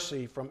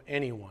mercy from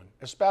anyone,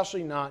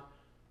 especially not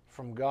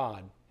from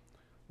God.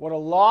 What a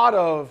lot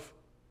of,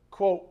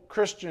 quote,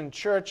 Christian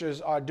churches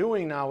are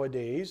doing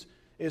nowadays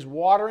is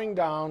watering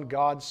down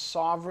God's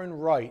sovereign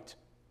right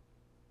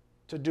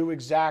to do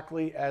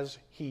exactly as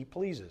He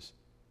pleases.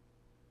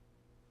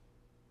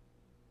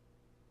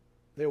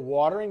 They're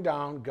watering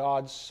down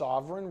God's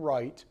sovereign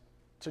right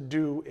to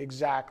do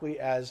exactly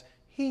as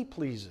He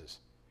pleases.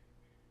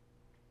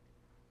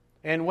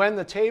 And when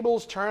the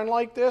tables turn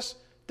like this,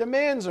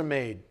 demands are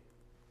made.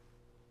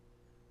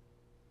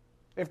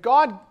 If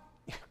God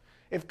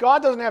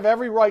doesn't have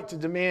every right to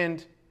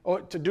demand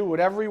or to do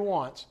whatever He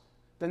wants,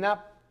 then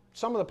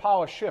some of the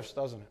power shifts,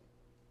 doesn't it?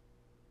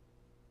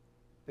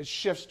 It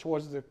shifts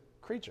towards the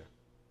creature.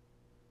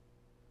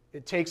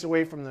 It takes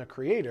away from the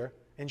Creator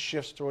and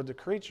shifts toward the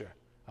creature.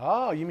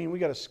 Oh, you mean we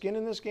got a skin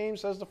in this game,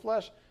 says the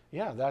flesh?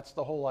 Yeah, that's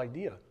the whole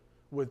idea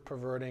with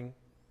perverting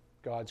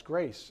God's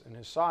grace and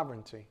His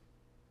sovereignty.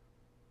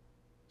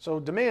 So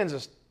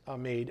demands are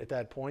made at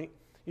that point.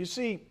 You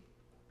see,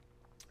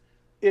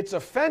 it's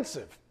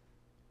offensive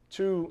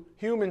to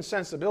human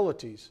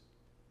sensibilities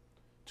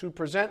to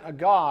present a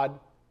God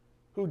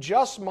who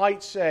just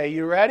might say,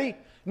 you ready?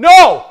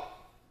 No!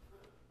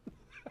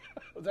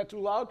 Was that too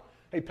loud?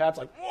 Hey, Pat's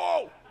like,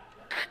 whoa!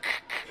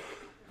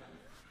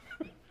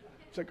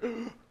 It's like,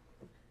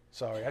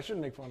 sorry, I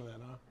shouldn't make fun of that,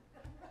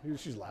 huh?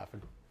 She's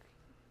laughing.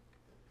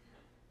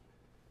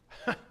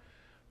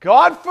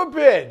 God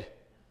forbid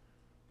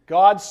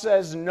God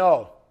says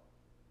no.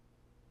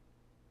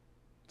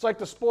 It's like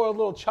the spoiled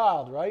little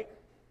child, right?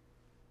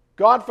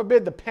 God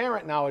forbid the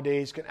parent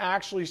nowadays can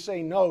actually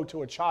say no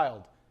to a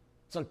child.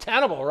 It's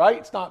untenable, right?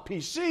 It's not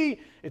PC.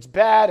 It's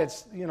bad.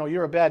 It's,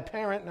 you're a bad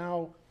parent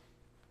now.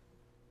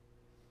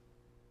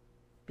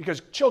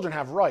 Because children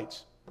have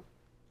rights.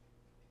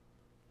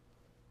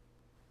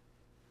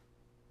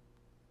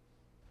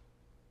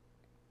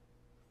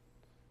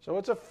 So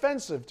it's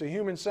offensive to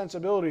human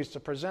sensibilities to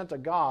present a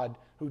God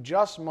who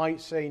just might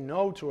say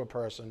no to a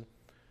person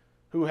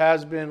who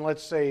has been,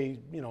 let's say,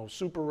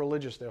 super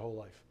religious their whole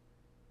life.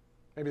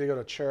 Maybe they go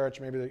to church,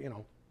 maybe they.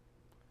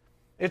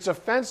 It's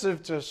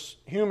offensive to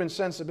human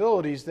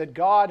sensibilities that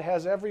God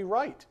has every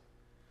right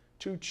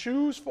to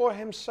choose for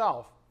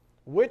Himself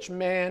which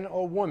man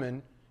or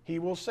woman He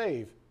will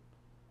save.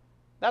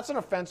 That's an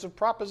offensive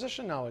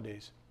proposition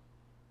nowadays.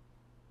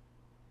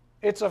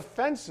 It's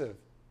offensive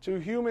to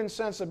human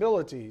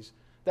sensibilities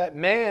that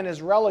man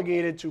is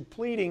relegated to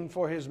pleading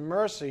for His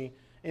mercy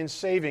in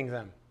saving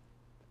them.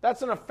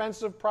 That's an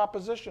offensive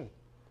proposition.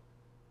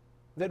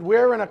 That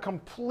we're in a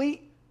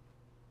complete,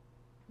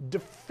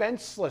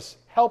 defenseless,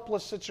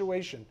 helpless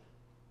situation.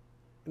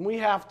 And we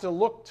have to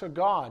look to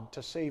God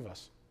to save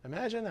us.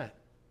 Imagine that.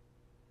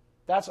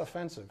 That's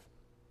offensive.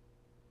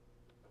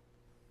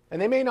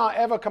 And they may not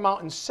ever come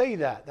out and say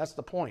that. That's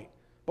the point.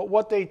 But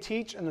what they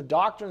teach and the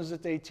doctrines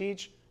that they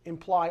teach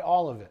imply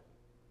all of it.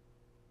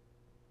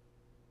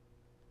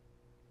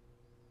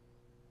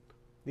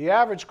 The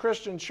average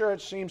Christian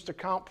church seems to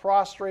count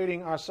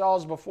prostrating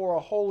ourselves before a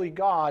holy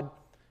God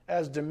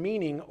as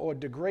demeaning or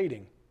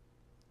degrading.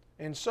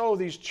 And so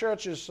these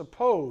churches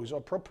suppose or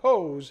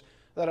propose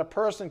that a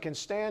person can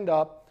stand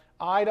up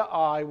eye to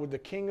eye with the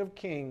King of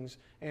Kings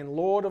and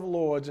Lord of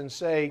Lords and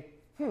say,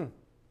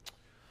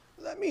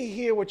 let me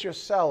hear what you're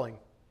selling,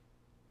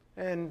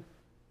 and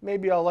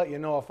maybe I'll let you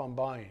know if I'm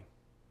buying.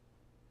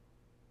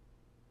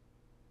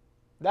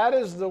 That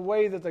is the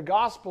way that the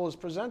gospel is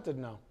presented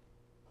now.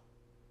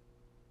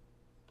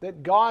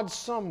 That God's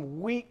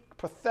some weak,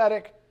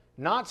 pathetic,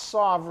 not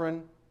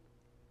sovereign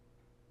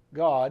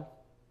God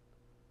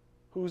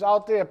who's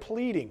out there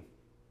pleading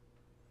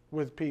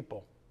with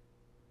people.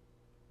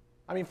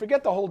 I mean,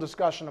 forget the whole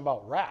discussion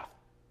about wrath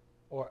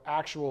or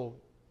actual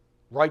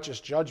righteous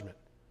judgment.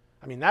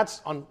 I mean,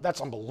 that's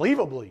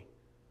unbelievably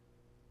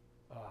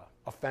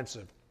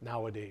offensive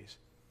nowadays.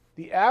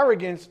 The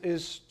arrogance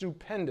is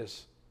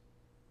stupendous.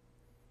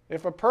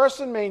 If a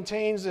person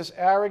maintains this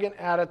arrogant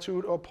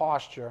attitude or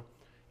posture,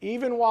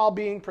 even while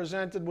being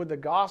presented with the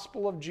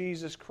gospel of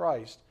Jesus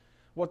Christ,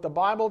 what the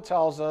Bible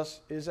tells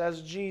us is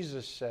as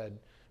Jesus said.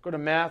 Go to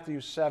Matthew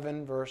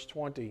 7, verse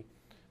 20.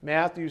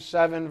 Matthew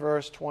 7,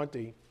 verse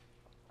 20.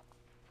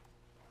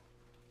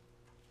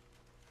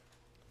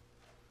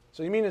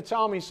 So you mean to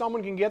tell me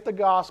someone can get the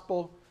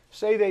gospel,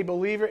 say they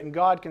believe it, and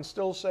God can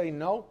still say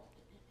no?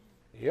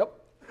 Yep.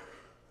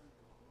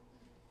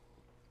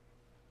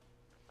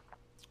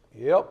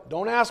 Yep.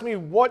 Don't ask me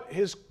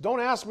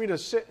to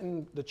sit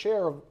in the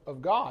chair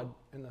of God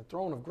in the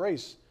throne of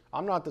grace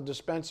I'm not the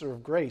dispenser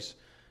of grace.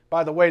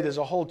 By the way, there's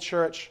a whole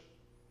church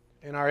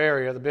in our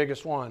area, the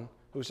biggest one,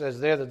 who says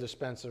they're the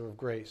dispenser of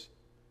grace.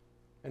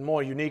 And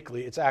more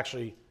uniquely, it's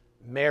actually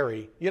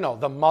Mary,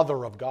 the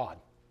mother of God.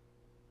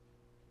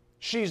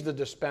 She's the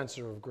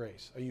dispenser of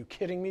grace. Are you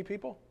kidding me,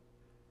 people?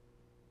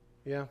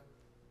 Yeah.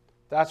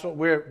 That's what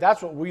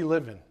we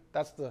live in.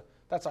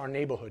 That's our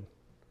neighborhood.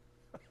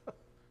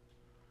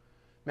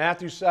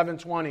 Matthew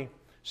 7:20.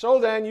 So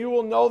then you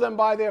will know them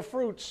by their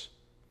fruits.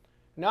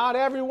 Not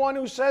everyone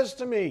who says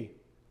to me,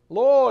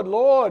 Lord,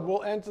 Lord,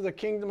 will enter the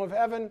kingdom of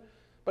heaven,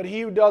 but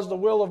he who does the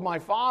will of my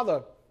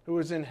Father who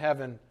is in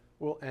heaven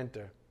will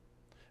enter.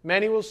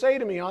 Many will say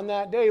to me on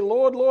that day,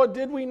 Lord, Lord,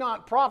 did we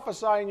not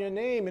prophesy in your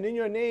name, and in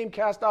your name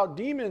cast out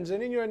demons,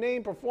 and in your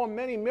name perform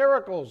many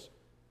miracles?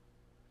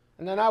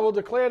 And then I will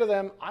declare to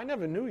them, I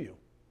never knew you.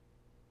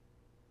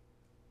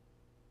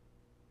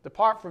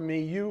 Depart from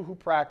me, you who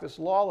practice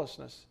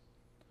lawlessness.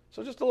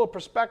 So just a little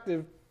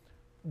perspective.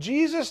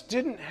 Jesus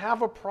didn't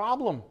have a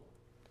problem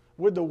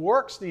with the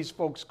works these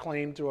folks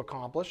claimed to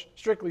accomplish,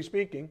 strictly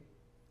speaking.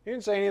 He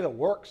didn't say any of the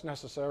works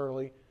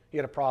necessarily he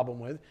had a problem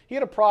with. He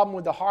had a problem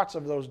with the hearts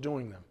of those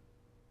doing them.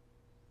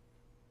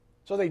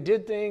 So they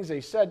did things,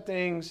 they said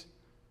things,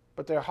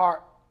 but their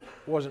heart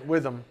wasn't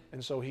with them.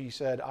 And so he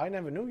said, I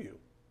never knew you.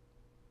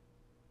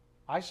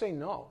 I say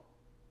no.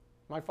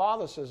 My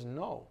Father says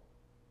no.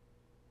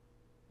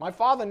 My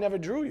Father never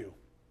drew you.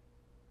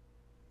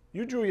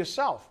 You drew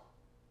yourself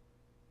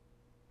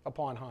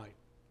upon high.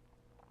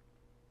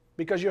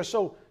 Because you're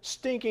so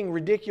stinking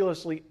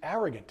ridiculously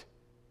arrogant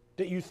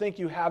that you think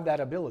you have that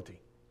ability.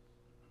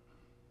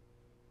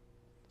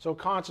 So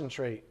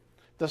concentrate.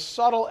 The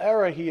subtle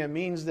error here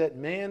means that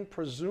man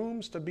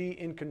presumes to be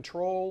in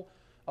control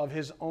of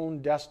his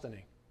own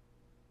destiny.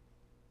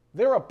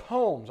 There are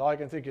poems, all I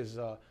can think is,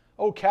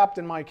 Oh,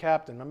 Captain, My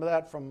Captain. Remember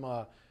that from,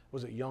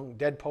 was it Young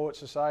Dead Poet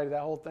Society,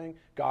 that whole thing?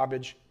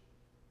 Garbage.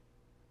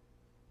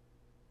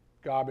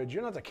 Garbage.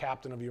 You're not the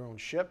captain of your own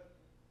ship.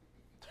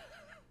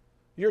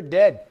 You're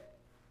dead.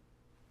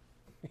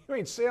 You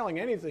ain't sailing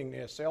anything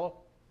there, sailor.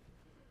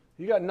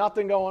 You got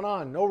nothing going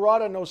on. No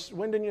rudder, no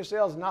wind in your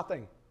sails,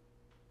 nothing.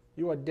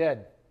 You are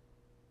dead.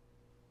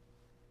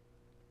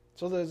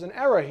 So there's an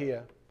error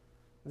here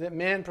that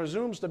man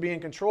presumes to be in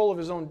control of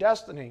his own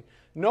destiny.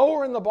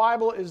 Nowhere in the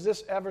Bible is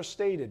this ever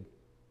stated.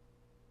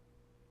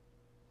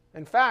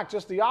 In fact,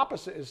 just the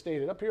opposite is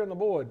stated up here on the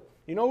board.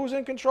 You know who's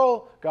in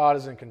control? God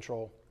is in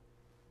control.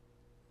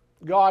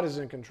 God is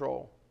in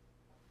control.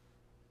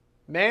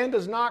 Man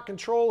does not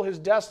control his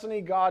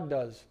destiny, God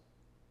does.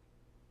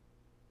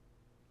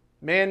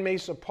 Man may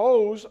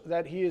suppose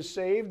that he is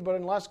saved, but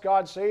unless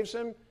God saves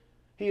him,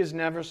 he is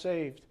never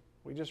saved.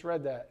 We just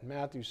read that in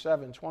Matthew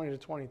 7, 20 to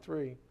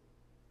 23.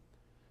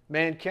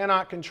 Man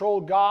cannot control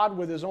God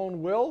with his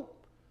own will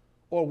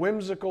or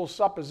whimsical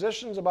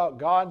suppositions about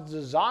God's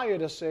desire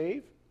to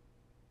save.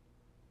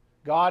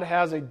 God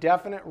has a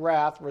definite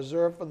wrath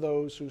reserved for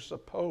those who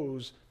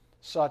suppose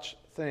such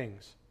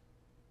things.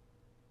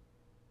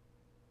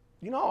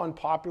 You know how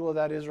unpopular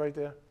that is right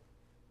there?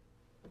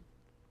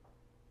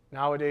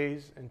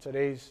 Nowadays, in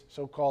today's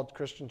so-called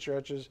Christian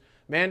churches,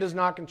 man does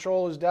not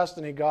control his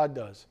destiny, God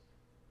does.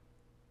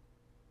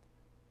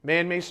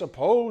 Man may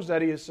suppose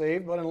that he is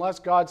saved, but unless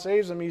God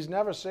saves him, he's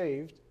never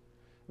saved.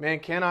 Man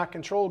cannot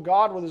control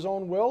God with his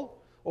own will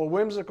or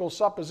whimsical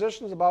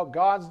suppositions about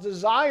God's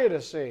desire to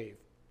save.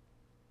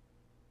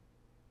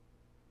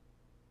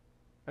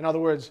 In other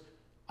words,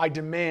 I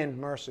demand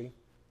mercy,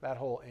 that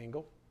whole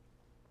angle.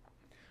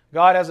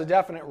 God has a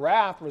definite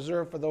wrath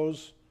reserved for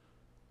those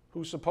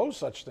who suppose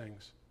such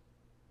things,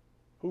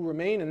 who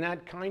remain in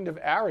that kind of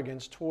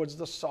arrogance towards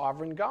the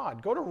sovereign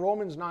God. Go to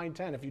Romans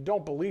 9:10 if you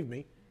don't believe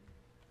me.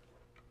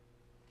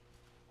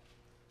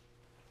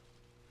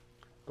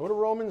 Go to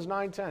Romans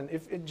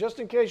 9:10. Just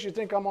in case you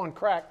think I'm on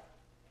crack,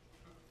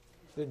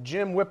 that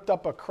Jim whipped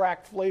up a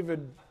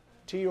crack-flavored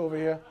tea over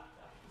here.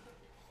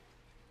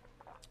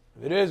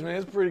 It is, man.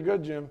 It's pretty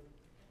good, Jim.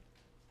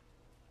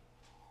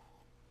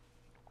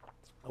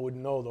 I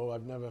wouldn't know, though.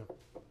 I've never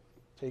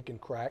taken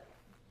crack.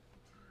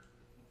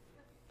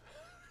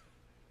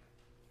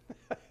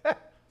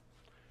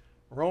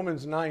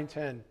 Romans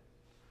 9:10.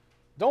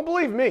 Don't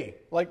believe me.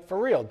 Like, for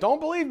real. Don't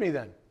believe me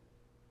then.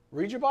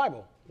 Read your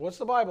Bible. What's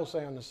the Bible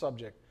say on this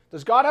subject?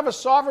 Does God have a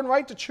sovereign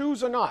right to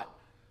choose or not?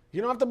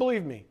 You don't have to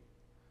believe me.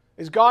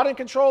 Is God in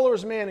control or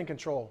is man in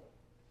control?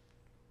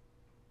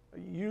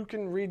 You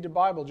can read the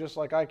Bible just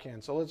like I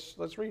can, so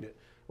let's read it.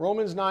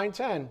 Romans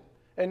 9:10.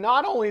 And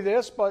not only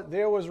this, but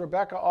there was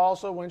Rebekah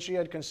also when she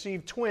had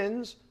conceived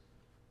twins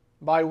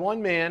by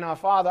one man, our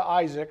father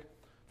Isaac.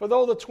 For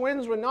though the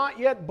twins were not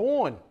yet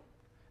born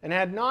and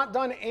had not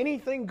done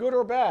anything good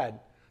or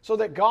bad, so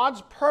that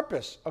God's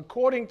purpose,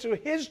 according to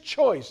his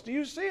choice, do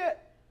you see it?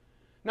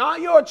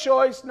 Not your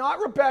choice, not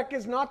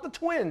Rebekah's, not the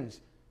twins.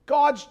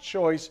 God's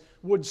choice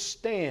would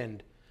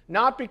stand,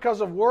 not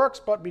because of works,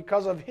 but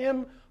because of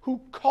him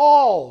who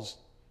calls.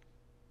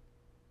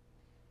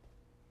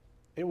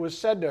 It was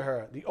said to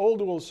her, the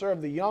older will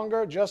serve the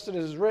younger, just as it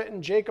is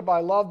written, Jacob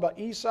I loved, but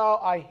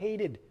Esau I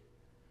hated.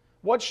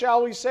 What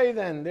shall we say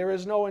then? There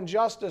is no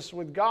injustice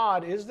with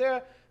God, is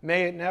there?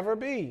 May it never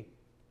be.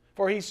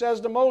 For he says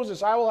to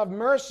Moses, I will have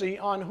mercy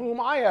on whom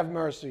I have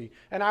mercy,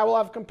 and I will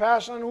have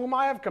compassion on whom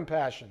I have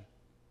compassion.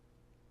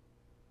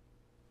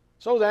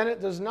 So then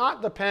it does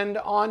not depend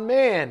on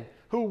man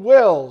who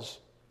wills.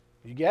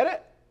 You get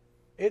it?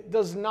 It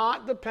does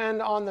not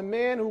depend on the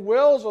man who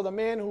wills or the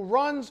man who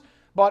runs,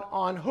 but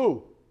on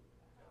who?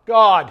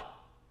 God,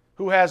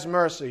 who has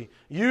mercy.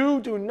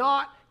 You do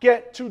not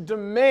get to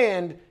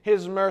demand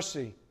his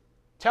mercy.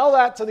 Tell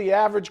that to the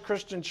average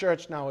Christian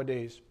church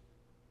nowadays.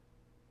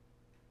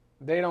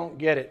 They don't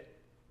get it.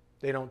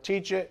 They don't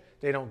teach it.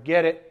 They don't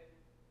get it.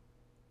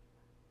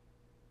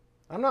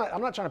 I'm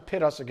not trying to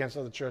pit us against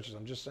other churches.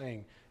 I'm just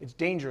saying it's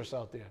dangerous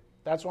out there.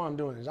 That's why I'm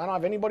doing this. I don't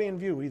have anybody in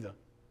view either.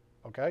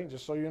 Okay?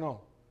 Just so you know.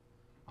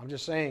 I'm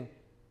just saying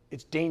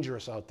it's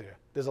dangerous out there.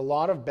 There's a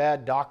lot of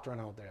bad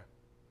doctrine out there.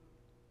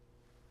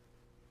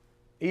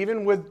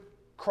 Even with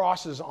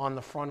crosses on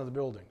the front of the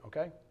building.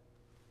 Okay?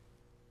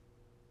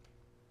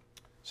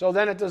 So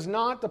then it does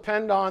not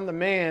depend on the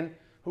man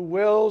who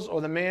wills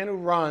or the man who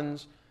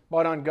runs,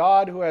 but on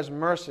God who has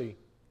mercy.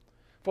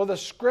 For the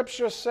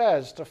Scripture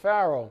says to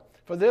Pharaoh,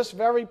 for this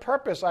very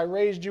purpose I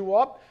raised you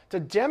up, to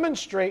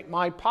demonstrate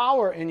my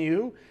power in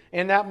you,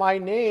 and that my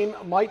name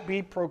might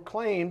be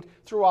proclaimed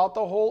throughout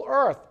the whole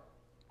earth.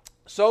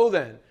 So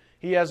then,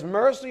 he has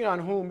mercy on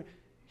whom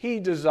he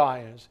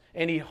desires,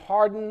 and he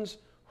hardens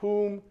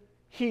whom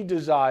he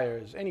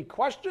desires. Any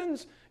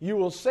questions? You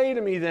will say to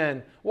me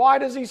then, why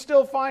does he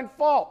still find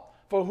fault?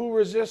 For who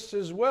resists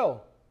his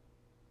will?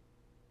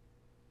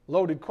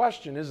 Loaded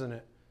question, isn't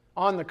it?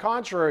 On the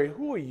contrary,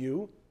 who are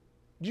you?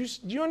 Do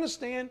you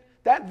understand?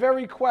 That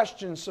very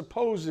question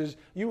supposes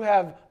you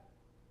have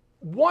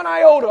one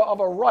iota of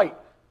a right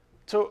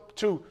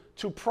to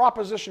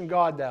proposition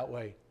God that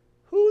way.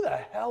 Who the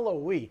hell are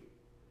we?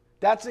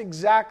 That's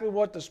exactly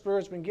what the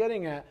Spirit's been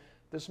getting at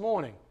this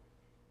morning.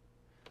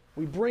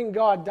 We bring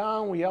God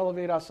down, we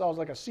elevate ourselves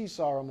like a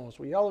seesaw almost.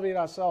 We elevate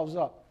ourselves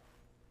up.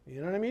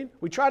 You know what I mean?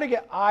 We try to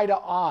get eye to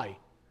eye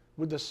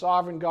with the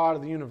sovereign God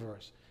of the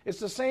universe. It's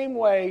the same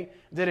way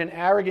that an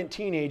arrogant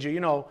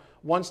teenager,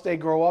 once they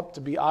grow up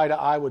to be eye to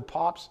eye with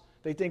pops,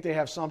 they think they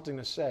have something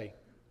to say.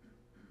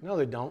 No,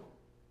 they don't.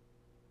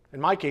 In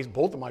my case,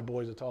 both of my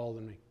boys are taller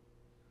than me.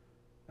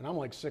 And I'm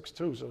like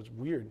 6'2", so it's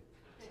weird.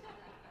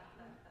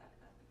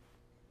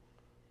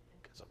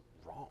 Because I'm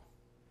wrong.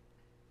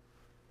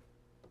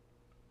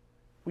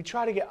 We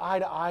try to get eye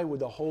to eye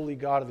with the holy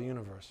God of the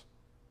universe.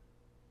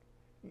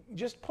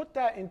 Just put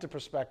that into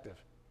perspective.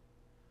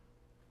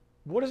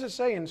 What does it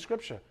say in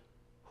Scripture?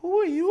 Who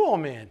are you, oh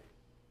man?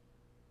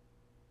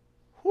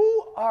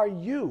 Who are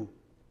you?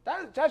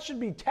 That should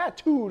be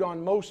tattooed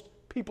on most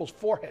people's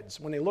foreheads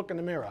when they look in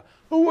the mirror.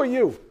 Who are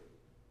you?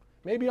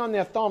 Maybe on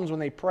their thumbs when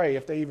they pray,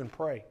 if they even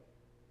pray.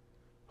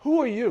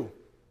 Who are you?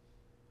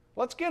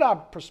 Let's get our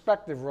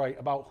perspective right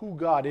about who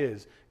God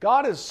is.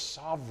 God is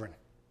sovereign.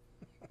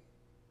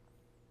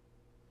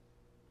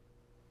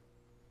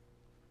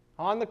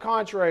 On the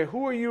contrary,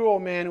 who are you, O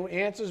man, who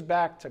answers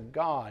back to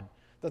God?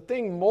 The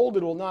thing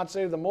molded will not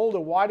say to the molder,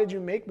 why did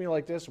you make me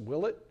like this?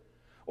 Will it?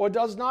 Or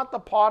does not the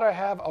potter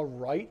have a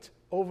right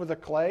over the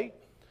clay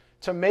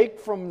to make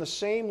from the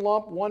same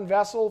lump one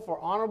vessel for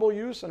honorable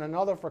use and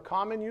another for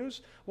common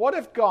use? What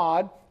if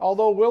God,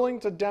 although willing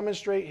to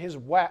demonstrate his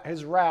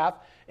wrath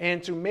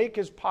and to make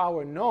his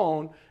power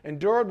known,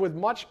 endured with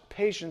much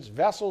patience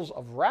vessels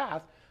of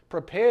wrath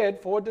prepared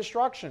for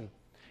destruction?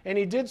 And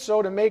he did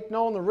so to make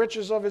known the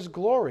riches of his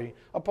glory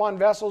upon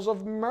vessels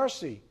of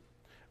mercy,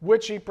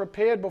 which he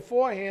prepared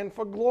beforehand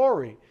for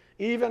glory,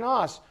 even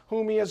us,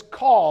 whom he has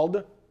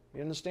called.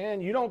 You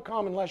understand? You don't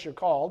come unless you're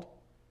called.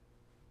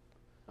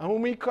 And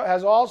whom he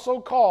has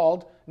also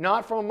called,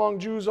 not from among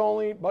Jews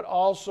only, but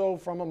also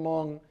from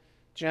among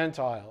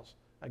Gentiles.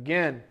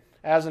 Again,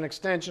 as an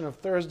extension of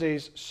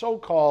Thursday's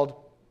so-called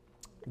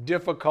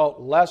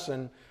difficult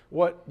lesson,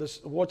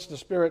 what's the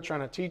Spirit trying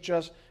to teach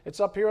us? It's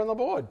up here on the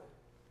board.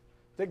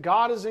 That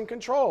God is in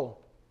control.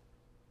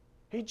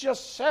 He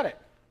just said it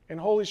in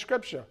Holy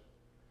Scripture.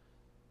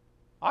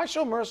 I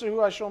show mercy to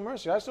who I show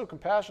mercy. I show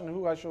compassion to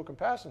who I show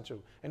compassion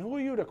to. And who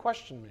are you to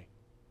question me?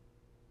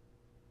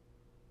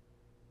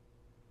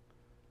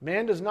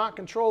 Man does not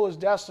control his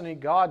destiny.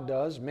 God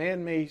does.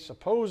 Man may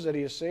suppose that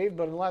he is saved,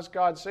 but unless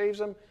God saves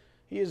him,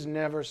 he is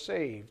never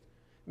saved.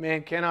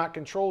 Man cannot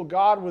control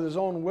God with his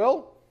own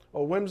will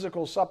or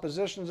whimsical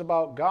suppositions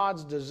about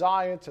God's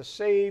desire to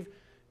save.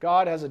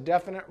 God has a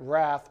definite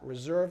wrath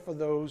reserved for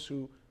those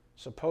who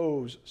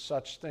suppose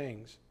such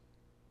things.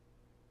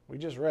 We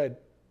just read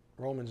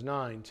Romans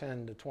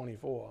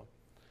 9:10-24.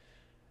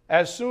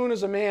 As soon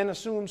as a man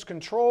assumes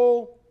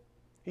control,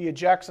 he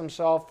ejects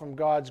himself from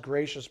God's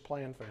gracious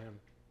plan for him.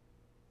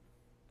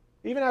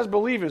 Even as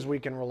believers, we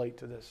can relate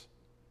to this.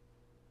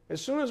 As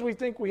soon as we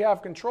think we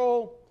have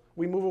control,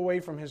 we move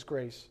away from his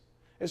grace.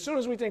 As soon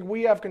as we think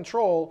we have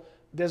control,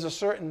 there's a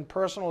certain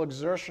personal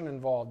exertion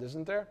involved,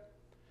 isn't there?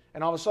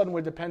 And all of a sudden,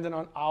 we're dependent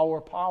on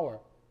our power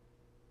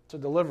to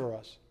deliver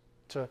us,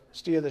 to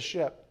steer the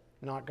ship,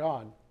 not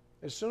God.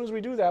 As soon as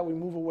we do that, we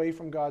move away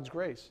from God's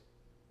grace.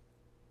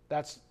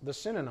 That's the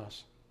sin in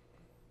us.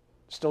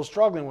 Still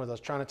struggling with us,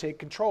 trying to take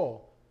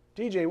control.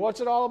 DJ, what's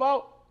it all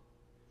about?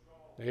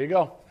 There you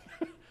go.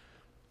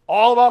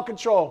 All about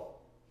control.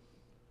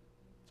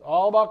 It's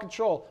all about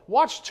control.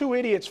 Watch two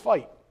idiots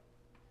fight.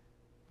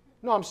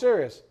 No, I'm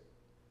serious.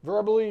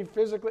 Verbally,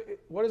 physically,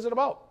 what is it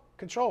about?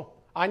 Control.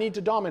 I need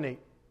to dominate.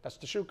 That's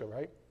Tashuka,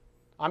 right?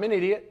 I'm an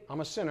idiot.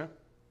 I'm a sinner.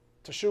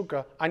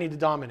 Tashuka, I need to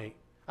dominate.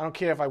 I don't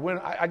care if I win.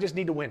 I just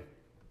need to win.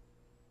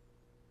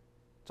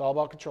 It's all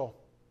about control.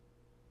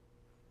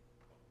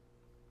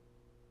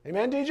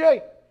 Amen,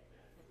 DJ?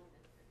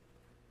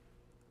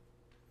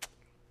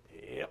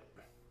 Yep.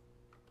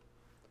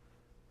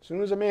 As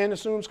soon as a man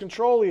assumes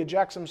control, he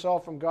ejects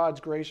himself from God's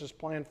gracious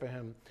plan for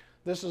him.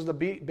 This is the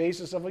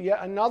basis of yet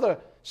another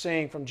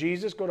saying from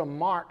Jesus. Go to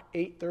Mark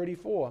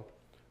 8:34.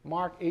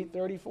 Mark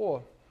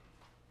 8:34.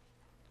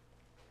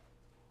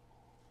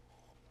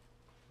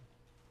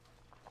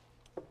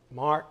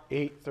 Mark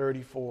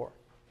 8:34.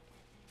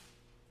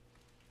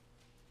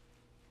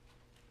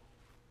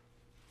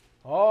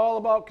 All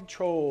about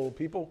control,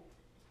 people.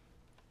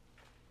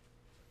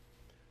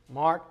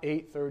 Mark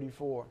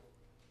 8:34.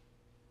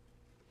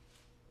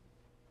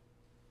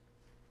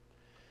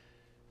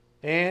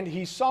 And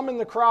he summoned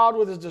the crowd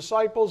with his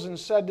disciples and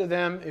said to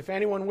them, if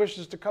anyone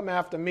wishes to come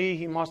after me,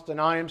 he must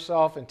deny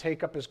himself and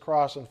take up his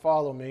cross and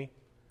follow me.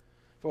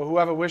 For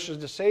whoever wishes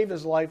to save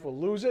his life will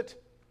lose it,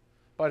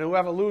 but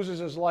whoever loses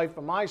his life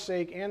for my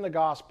sake and the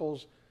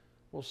gospel's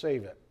will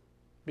save it.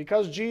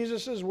 Because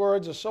Jesus'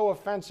 words are so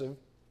offensive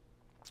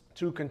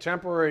to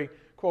contemporary,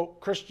 quote,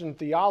 Christian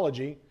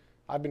theology,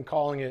 I've been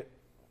calling it,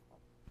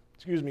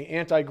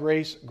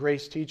 anti-grace,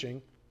 grace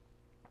teaching.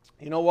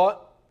 You know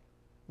what?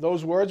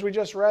 Those words we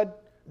just read,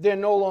 they're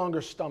no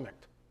longer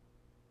stomached.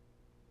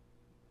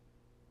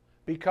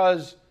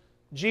 Because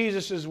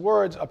Jesus'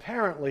 words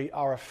apparently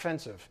are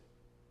offensive.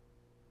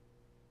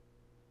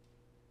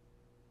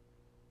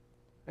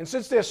 And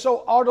since they're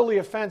so utterly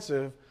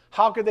offensive,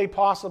 how could they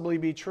possibly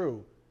be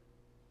true?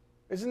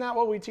 Isn't that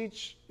what we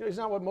teach?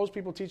 Isn't that what most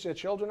people teach their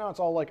children now? It's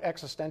all like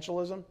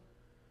existentialism.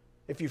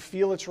 If you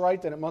feel it's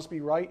right, then it must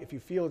be right. If you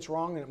feel it's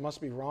wrong, then it must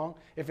be wrong.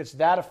 If it's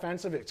that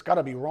offensive, it's got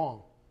to be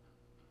wrong.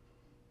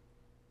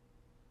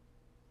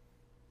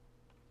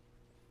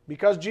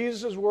 Because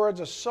Jesus'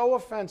 words are so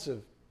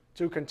offensive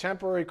to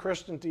contemporary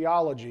Christian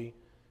theology,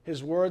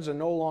 his words are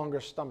no longer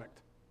stomached.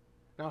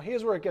 Now,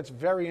 here's where it gets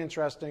very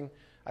interesting.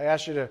 I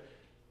ask you to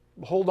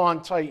hold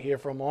on tight here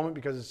for a moment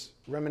because it's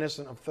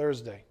reminiscent of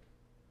Thursday.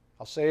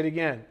 I'll say it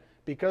again.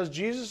 Because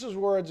Jesus'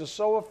 words are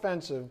so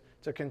offensive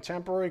to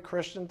contemporary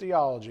Christian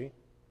theology,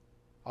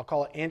 I'll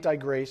call it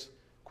anti-grace,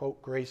 quote,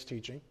 grace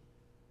teaching,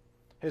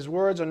 his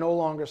words are no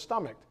longer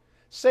stomached.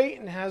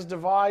 Satan has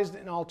devised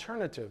an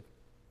alternative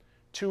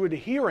to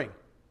adhering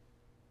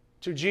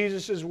to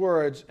Jesus'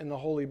 words in the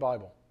Holy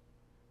Bible.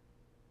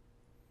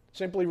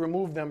 Simply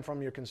remove them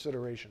from your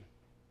consideration.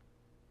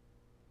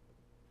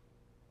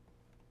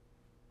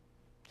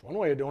 It's one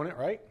way of doing it,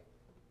 right?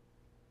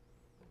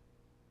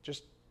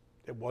 Just,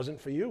 it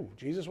wasn't for you.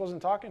 Jesus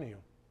wasn't talking to you.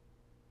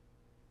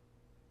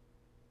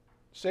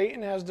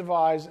 Satan has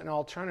devised an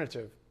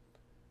alternative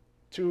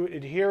to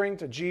adhering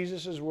to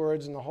Jesus'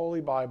 words in the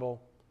Holy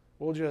Bible.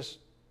 We'll just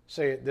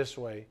say it this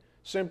way.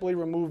 Simply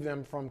remove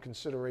them from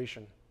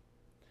consideration.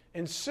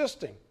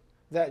 Insisting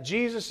that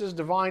Jesus'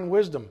 divine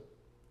wisdom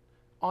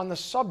on the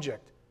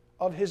subject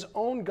of his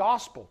own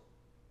gospel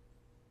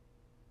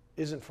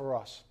isn't for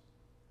us.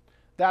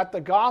 That the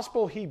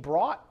gospel he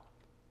brought,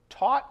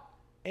 taught,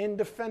 and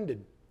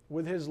defended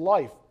with his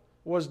life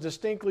was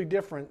distinctly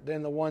different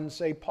than the one,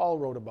 say, Paul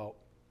wrote about.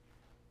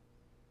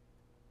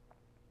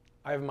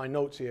 I have in my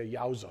notes here,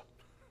 yowza.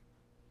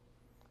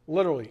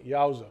 Literally,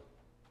 yowza.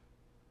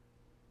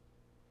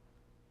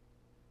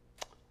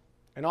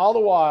 And all the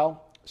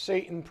while,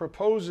 Satan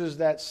proposes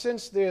that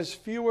since there's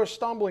fewer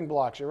stumbling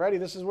blocks, you ready?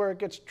 This is where it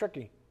gets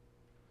tricky.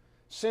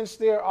 Since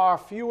there are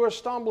fewer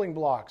stumbling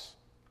blocks,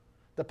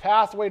 the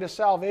pathway to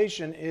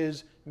salvation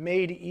is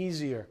made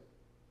easier.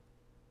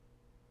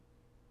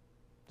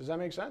 Does that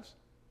make sense?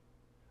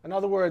 In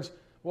other words,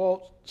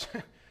 well,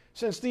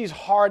 since these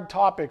hard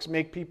topics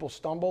make people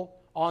stumble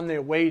on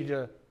their way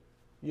to,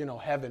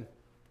 heaven,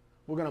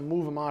 we're going to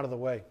move them out of the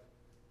way.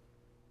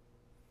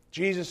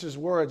 Jesus'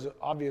 words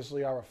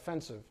obviously are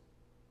offensive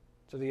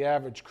to the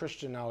average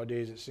Christian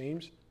nowadays, it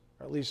seems,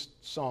 or at least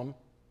some.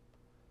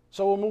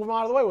 So we'll move them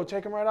out of the way. We'll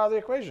take them right out of the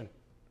equation.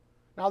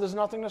 Now there's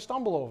nothing to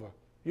stumble over.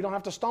 You don't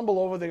have to stumble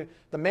over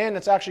the man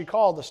that's actually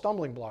called the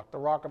stumbling block, the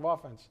rock of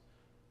offense.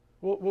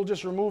 We'll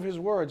just remove his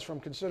words from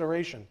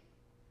consideration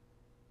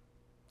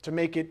to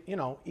make it,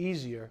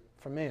 easier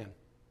for man.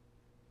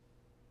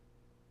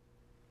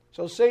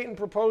 So Satan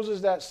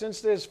proposes that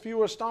since there's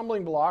fewer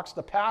stumbling blocks,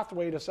 the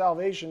pathway to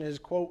salvation is,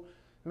 quote,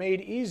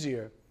 made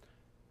easier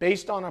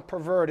based on a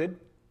perverted,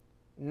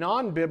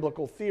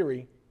 non-biblical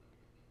theory.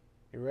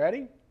 You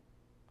ready?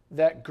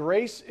 That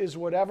grace is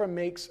whatever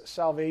makes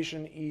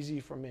salvation easy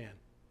for man.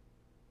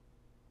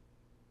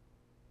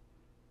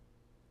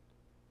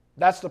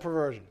 That's the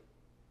perversion.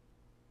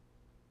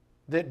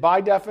 that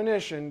by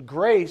definition,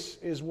 grace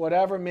is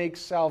whatever makes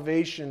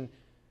salvation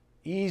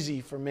easy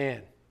for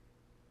man.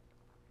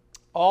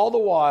 All the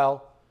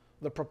while,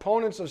 the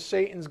proponents of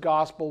Satan's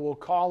gospel will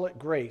call it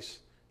grace,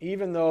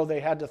 even though they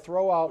had to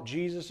throw out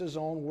Jesus'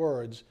 own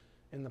words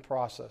in the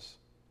process.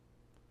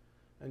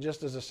 And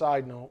just as a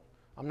side note,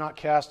 I'm not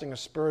casting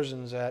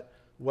aspersions at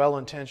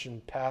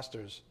well-intentioned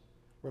pastors.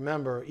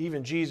 Remember,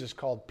 even Jesus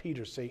called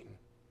Peter Satan.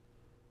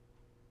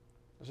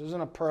 This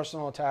isn't a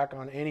personal attack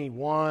on any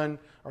one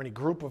or any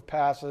group of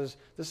pastors.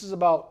 This is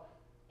about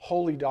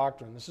holy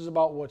doctrine. This is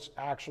about what's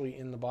actually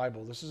in the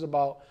Bible. This is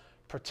about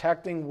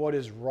protecting what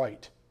is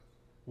right,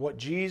 what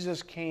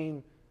Jesus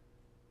came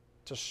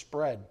to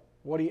spread,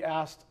 what he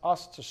asked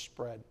us to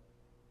spread.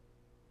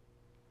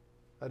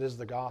 That is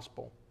the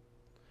gospel.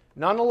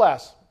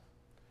 Nonetheless,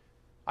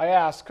 I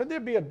ask, could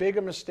there be a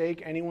bigger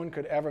mistake anyone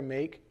could ever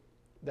make?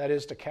 That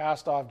is to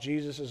cast off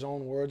Jesus'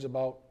 own words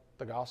about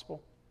the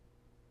gospel?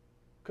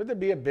 Could there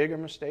be a bigger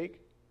mistake?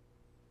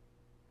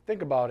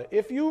 Think about it.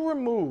 If you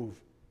remove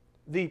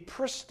the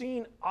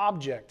pristine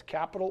object,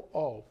 capital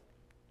O,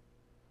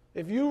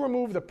 if you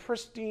remove the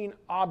pristine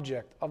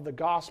object of the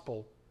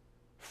gospel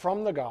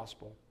from the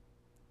gospel,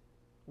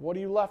 what are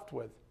you left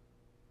with?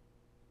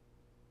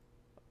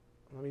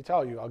 Let me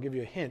tell you, I'll give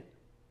you a hint.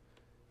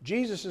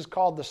 Jesus is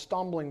called the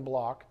stumbling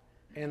block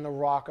and the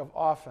rock of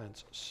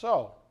offense.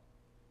 So,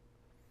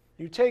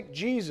 you take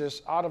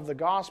Jesus out of the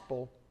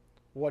gospel,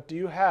 what do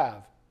you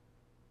have?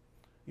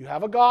 You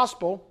have a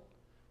gospel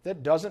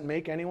that doesn't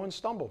make anyone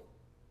stumble.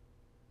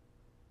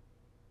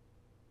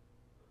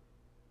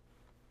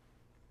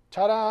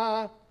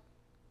 Ta-da!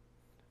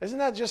 Isn't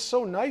that just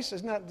so nice?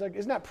 Isn't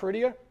that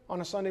prettier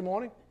on a Sunday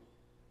morning?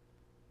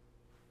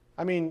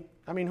 I mean,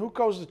 who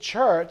goes to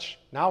church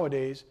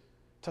nowadays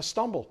to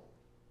stumble?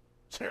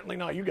 Certainly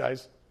not you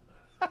guys.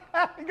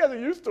 You guys are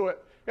used to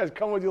it. You guys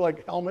come with your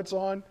helmets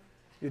on,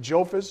 your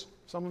jofas,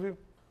 some of you.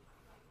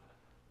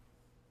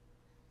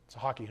 It's a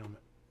hockey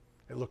helmet.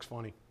 It looks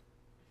funny.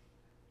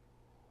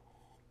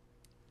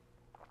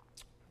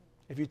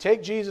 If you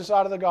take Jesus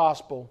out of the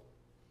gospel,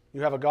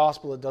 you have a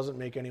gospel that doesn't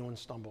make anyone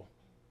stumble.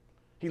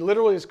 He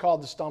literally is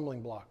called the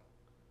stumbling block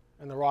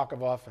and the rock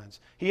of offense.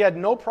 He had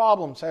no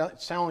problem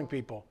telling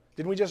people,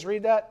 didn't we just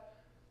read that?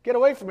 Get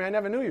away from me, I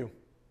never knew you.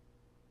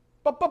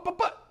 But,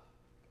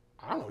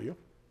 I don't know you.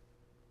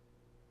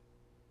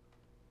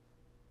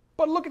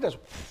 But look at this.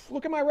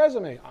 Look at my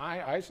resume.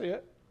 I see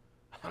it.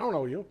 I don't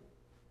know you.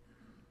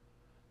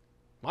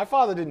 My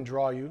Father didn't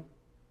draw you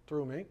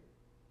through me.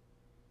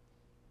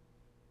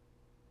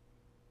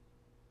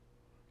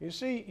 You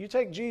see, you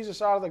take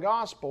Jesus out of the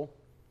gospel,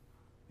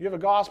 you have a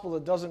gospel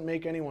that doesn't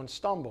make anyone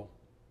stumble.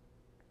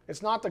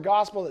 It's not the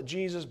gospel that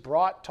Jesus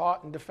brought,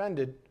 taught, and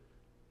defended,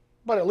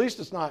 but at least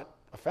it's not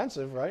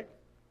offensive, right?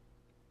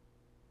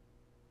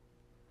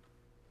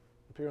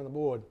 Up here on the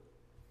board.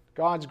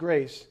 God's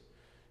grace.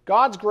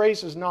 God's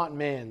grace is not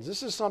man's.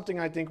 This is something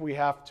I think we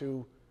have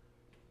to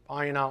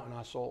iron out in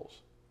our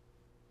souls.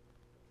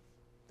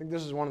 I think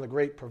this is one of the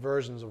great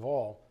perversions of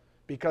all,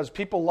 because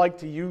people like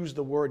to use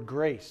the word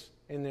grace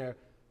in their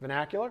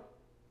vernacular,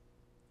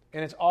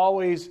 and it's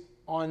always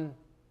on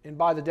and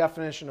by the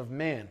definition of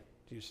man,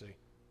 do you see?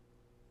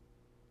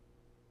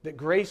 That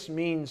grace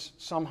means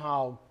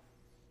somehow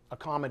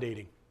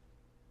accommodating.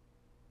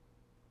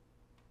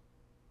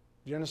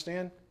 Do you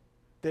understand?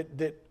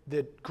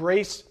 That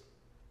grace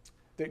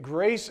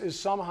is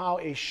somehow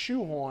a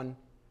shoehorn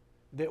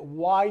that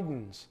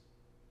widens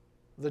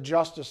the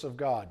justice of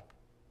God.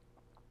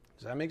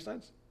 Does that make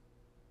sense?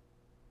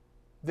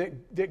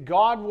 That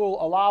God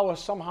will allow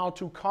us somehow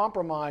to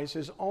compromise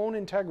his own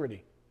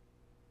integrity.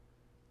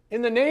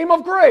 In the name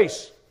of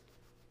grace,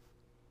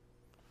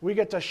 we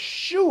get to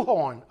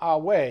shoehorn our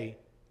way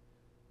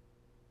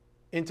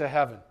into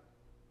heaven.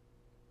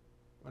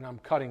 And I'm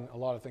cutting a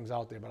lot of things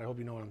out there, but I hope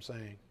you know what I'm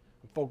saying.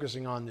 I'm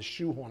focusing on the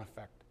shoehorn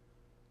effect.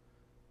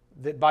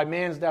 That by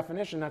man's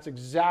definition, that's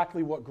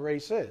exactly what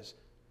grace is.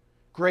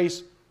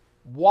 Grace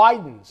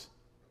widens.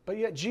 But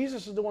yet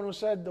Jesus is the one who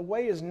said the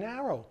way is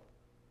narrow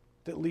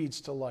that leads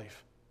to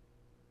life.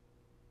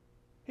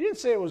 He didn't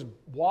say it was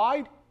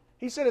wide.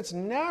 He said it's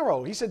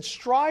narrow. He said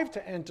strive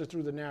to enter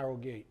through the narrow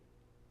gate.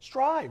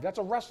 Strive. That's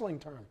a wrestling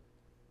term.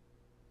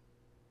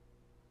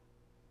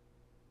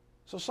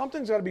 So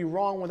something's got to be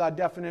wrong with our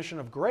definition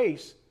of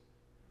grace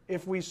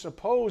if we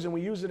suppose and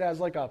we use it as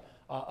like a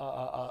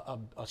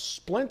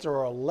splinter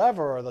or a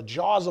lever or the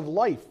jaws of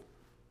life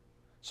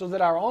so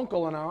that our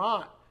uncle and our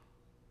aunt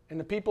and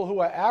the people who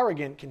are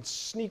arrogant can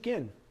sneak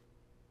in.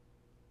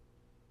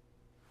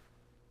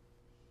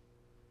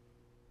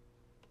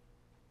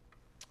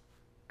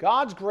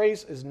 God's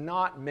grace is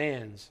not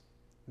man's.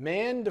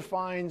 Man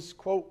defines,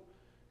 quote,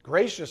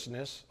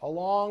 graciousness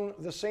along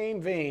the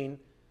same vein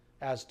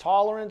as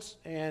tolerance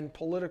and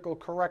political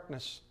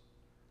correctness.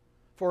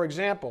 For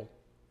example,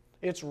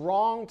 it's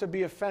wrong to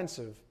be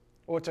offensive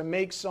or to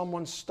make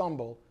someone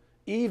stumble,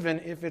 even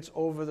if it's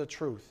over the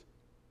truth.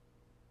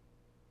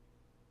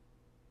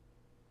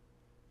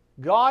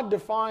 God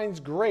defines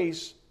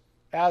grace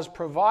as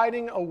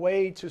providing a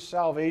way to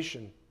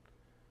salvation,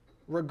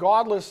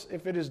 regardless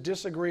if it is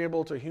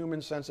disagreeable to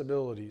human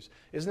sensibilities.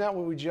 Isn't that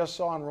what we just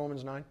saw in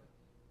Romans 9?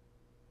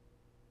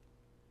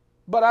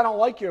 But I don't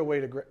like your way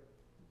to grace.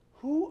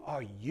 Who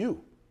are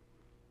you?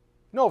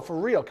 No, for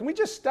real. Can we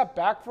just step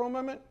back for a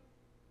moment?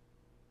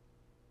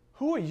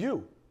 Who are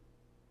you?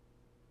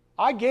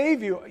 I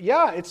gave you,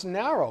 yeah, it's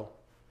narrow.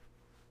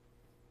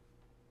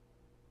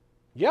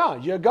 Yeah,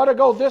 you got to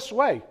go this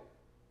way.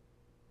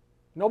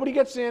 Nobody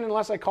gets in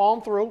unless I call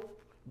them through,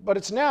 but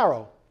it's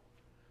narrow.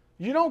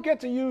 You don't get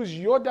to use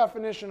your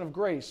definition of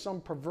grace,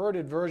 some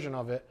perverted version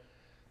of it,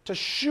 to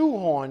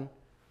shoehorn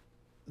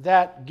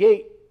that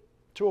gate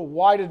to a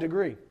wider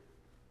degree,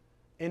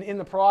 and in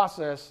the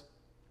process,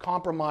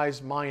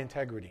 compromise my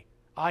integrity.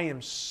 I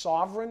am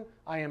sovereign.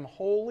 I am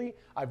holy.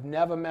 I've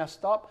never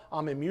messed up.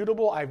 I'm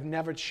immutable. I've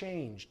never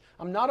changed.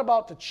 I'm not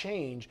about to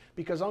change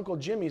because Uncle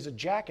Jimmy's a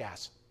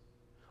jackass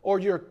or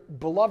your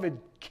beloved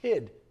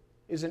kid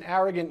is an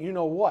arrogant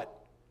you-know-what.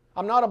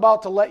 I'm not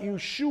about to let you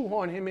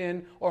shoehorn him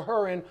in or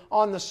her in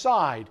on the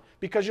side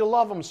because you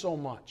love him so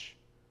much.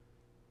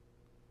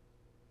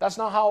 That's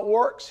not how it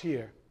works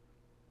here.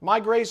 My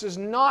grace is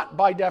not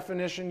by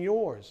definition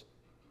yours.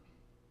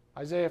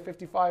 Isaiah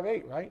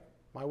 55:8, right?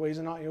 My ways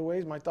are not your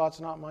ways, my thoughts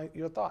are not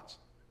your thoughts.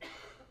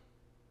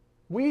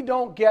 We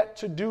don't get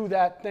to do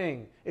that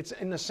thing. It's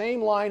in the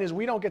same line as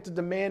we don't get to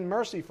demand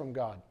mercy from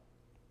God.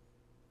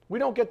 We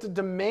don't get to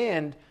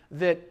demand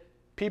that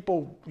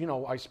people,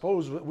 I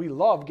suppose we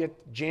love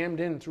get jammed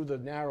in through the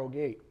narrow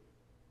gate.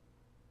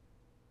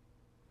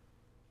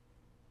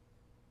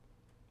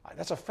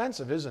 That's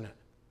offensive, isn't it?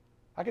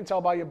 I can tell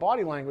by your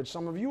body language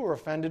some of you are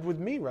offended with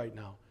me right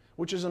now,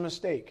 which is a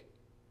mistake.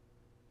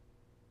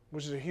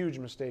 Which is a huge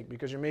mistake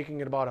because you're making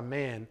it about a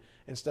man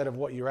instead of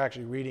what you're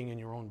actually reading in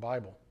your own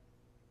Bible.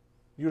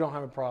 You don't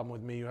have a problem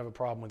with me, you have a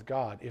problem with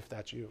God, if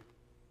that's you.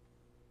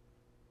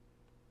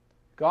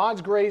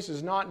 God's grace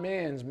is not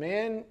man's.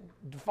 Man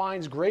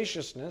defines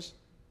graciousness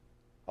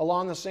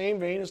along the same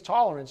vein as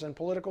tolerance and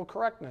political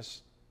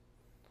correctness.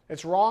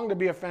 It's wrong to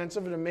be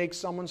offensive and to make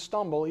someone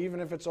stumble, even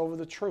if it's over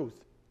the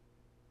truth.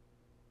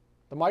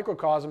 The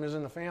microcosm is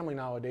in the family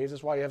nowadays.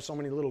 That's why you have so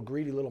many little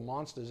greedy little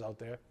monsters out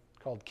there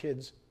called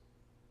kids.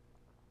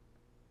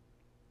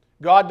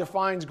 God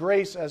defines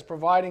grace as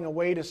providing a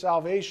way to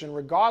salvation,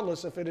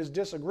 regardless if it is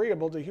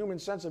disagreeable to human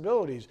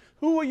sensibilities.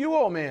 Who are you,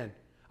 oh man?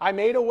 I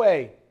made a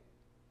way.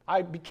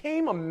 I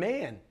became a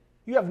man.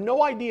 You have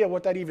no idea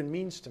what that even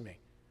means to me.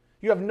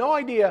 You have no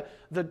idea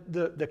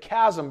the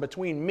chasm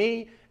between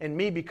me and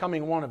me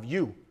becoming one of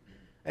you,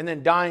 and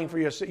then dying for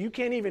your sin. You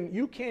can't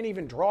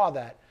even draw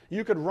that.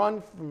 You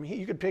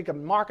could pick a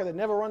marker that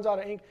never runs out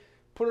of ink,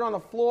 put it on the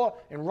floor,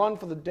 and run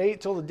for the day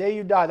till the day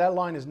you die. That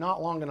line is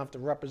not long enough to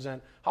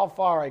represent how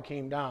far I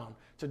came down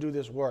to do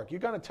this work. You're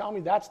going to tell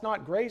me that's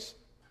not grace?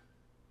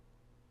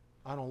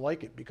 I don't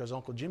like it because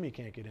Uncle Jimmy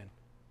can't get in.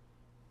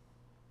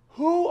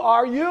 Who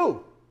are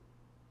you?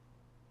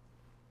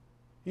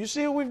 You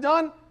see what we've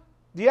done?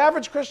 The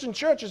average Christian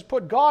church has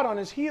put God on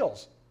his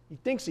heels. He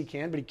thinks he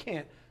can, but he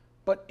can't.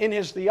 But in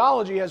his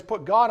theology, has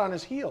put God on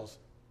his heels.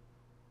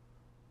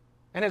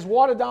 And has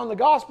watered down the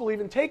gospel,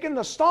 even taken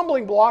the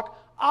stumbling block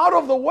out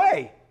of the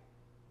way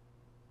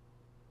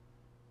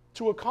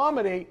to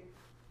accommodate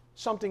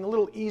something a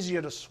little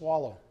easier to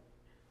swallow.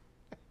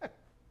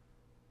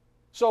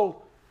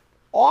 So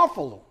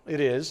awful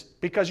it is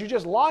because you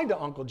just lied to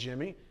Uncle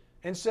Jimmy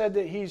and said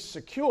that he's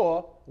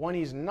secure when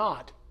he's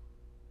not.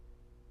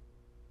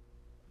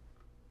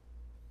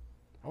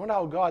 I wonder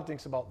how God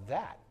thinks about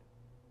that.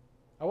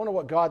 I wonder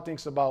what God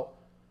thinks about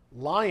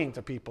lying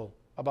to people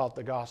about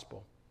the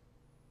gospel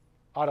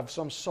out of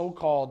some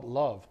so-called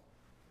love.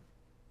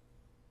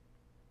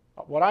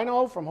 What I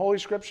know from Holy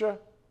Scripture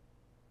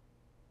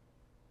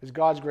is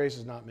God's grace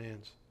is not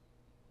man's.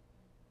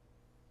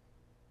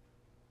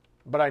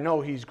 But I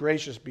know He's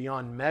gracious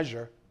beyond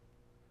measure.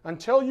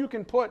 Until you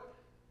can put...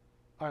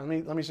 All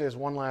right, let me say this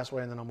one last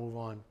way and then I'll move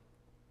on.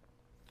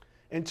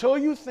 Until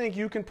you think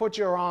you can put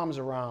your arms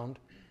around,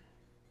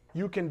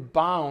 you can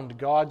bound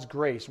God's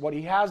grace, what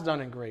He has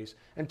done in grace.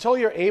 Until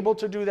you're able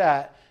to do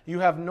that, you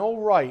have no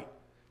right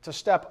to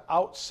step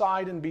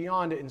outside and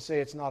beyond it and say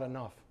it's not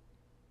enough.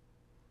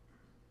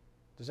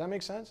 Does that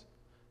make sense?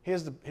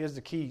 Here's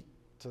the key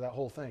to that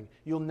whole thing.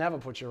 You'll never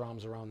put your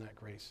arms around that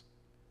grace.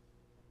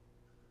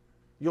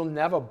 You'll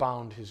never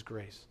bound His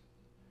grace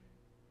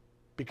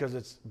because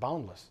it's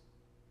boundless.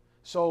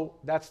 So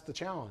that's the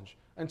challenge.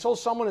 Until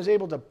someone is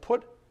able to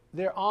put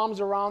their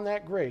arms around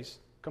that grace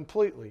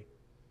completely,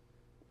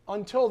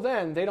 until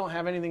then, they don't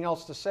have anything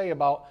else to say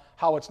about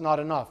how it's not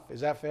enough.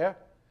 Is that fair?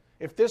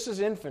 If this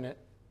is infinite,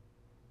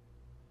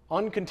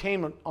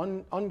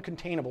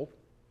 uncontainable,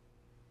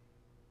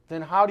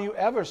 then how do you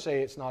ever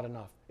say it's not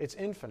enough? It's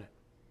infinite.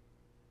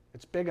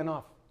 It's big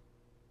enough.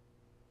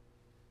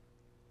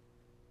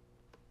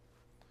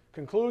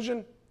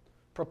 Conclusion,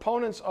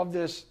 proponents of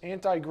this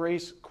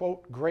anti-grace,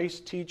 quote, grace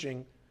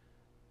teaching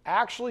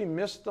actually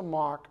miss the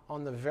mark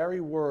on the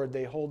very word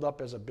they hold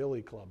up as a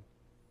billy club,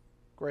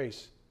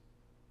 grace.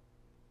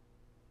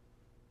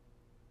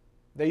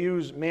 They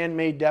use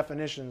man-made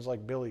definitions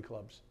like billy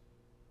clubs.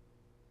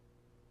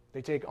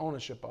 They take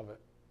ownership of it.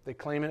 They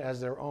claim it as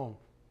their own.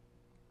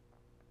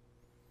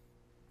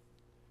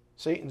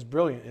 Satan's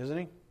brilliant, isn't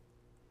he?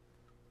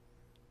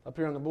 Up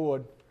here on the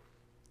board.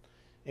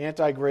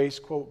 Anti-grace,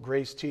 quote,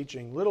 grace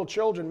teaching. Little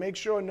children, make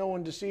sure no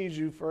one deceives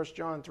you. 1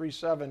 John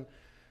 3:7.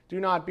 Do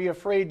not be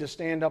afraid to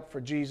stand up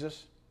for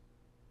Jesus.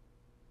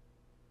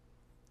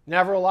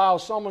 Never allow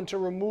someone to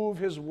remove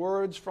his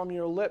words from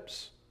your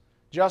lips,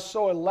 just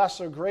so a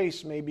lesser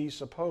grace may be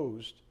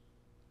supposed.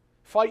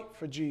 Fight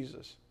for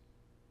Jesus.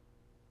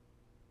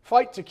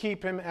 Fight to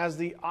keep him as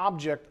the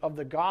object of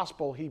the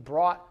gospel he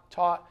brought,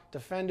 taught,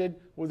 defended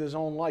with his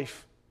own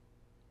life.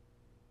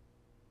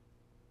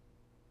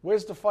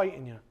 Where's the fight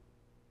in you?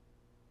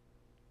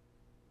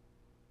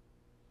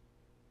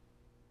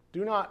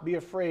 Do not be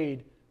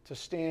afraid to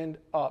stand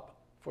up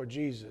for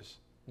Jesus.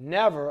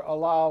 Never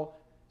allow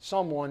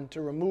someone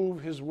to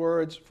remove his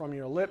words from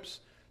your lips,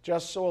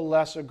 just so a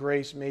lesser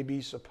grace may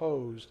be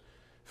supposed.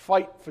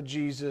 Fight for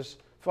Jesus.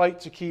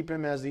 Fight to keep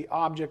him as the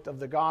object of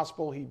the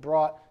gospel he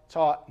brought,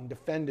 taught, and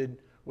defended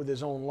with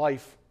his own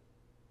life.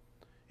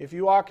 If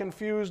you are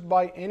confused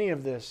by any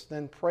of this,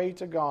 then pray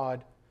to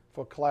God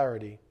for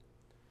clarity.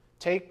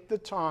 Take the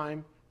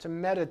time to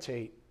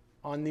meditate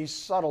on these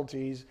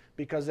subtleties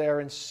because they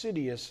are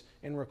insidious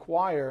and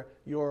require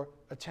your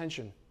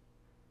attention.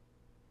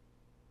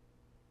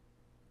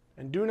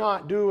 And do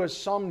not do as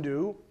some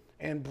do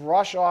and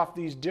brush off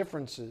these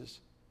differences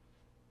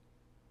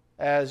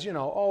as,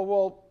 oh,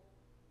 well,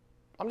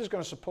 I'm just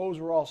going to suppose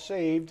we're all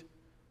saved,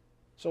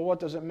 so what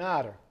does it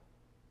matter?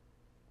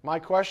 My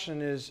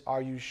question is,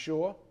 are you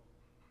sure?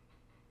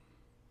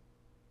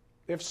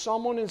 If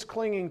someone is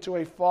clinging to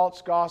a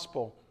false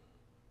gospel,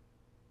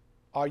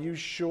 are you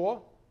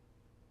sure?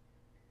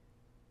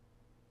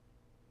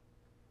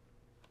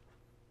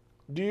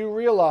 Do you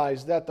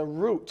realize that the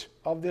root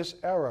of this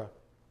error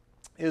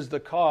is the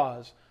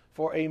cause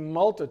for a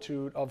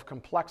multitude of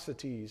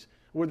complexities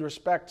with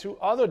respect to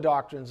other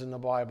doctrines in the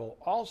Bible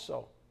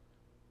also?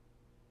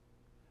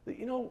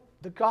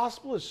 The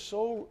gospel is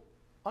so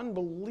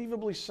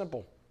unbelievably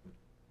simple.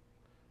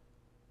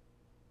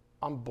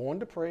 I'm born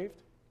depraved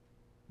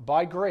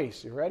by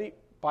grace. You ready?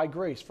 By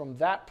grace, from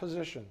that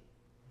position.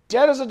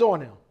 Dead as a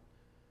doornail.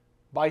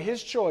 By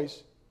his choice,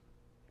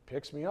 he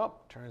picks me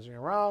up, turns me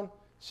around,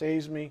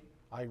 saves me.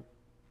 I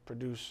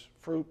produce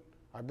fruit.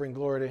 I bring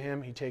glory to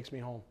him. He takes me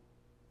home.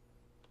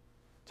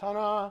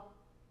 Ta-da!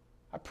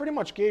 I pretty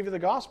much gave you the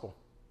gospel.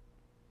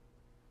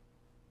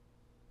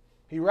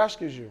 He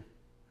rescues you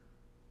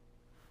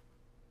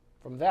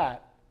from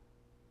that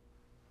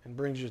and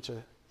brings you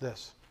to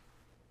this.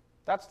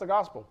 That's the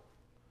gospel.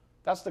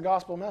 That's the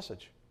gospel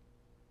message.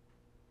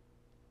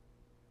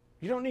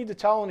 You don't need to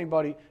tell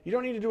anybody. You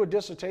don't need to do a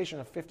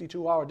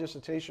 52-hour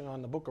dissertation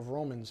on the book of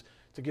Romans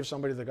to give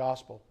somebody the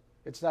gospel.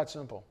 It's that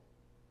simple.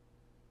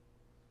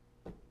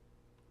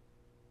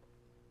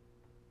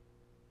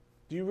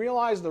 Do you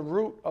realize the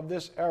root of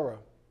this error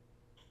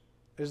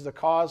is the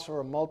cause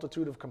for a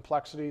multitude of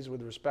complexities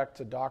with respect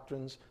to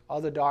doctrines,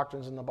 other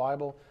doctrines in the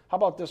Bible? How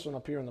about this one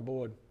up here on the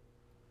board?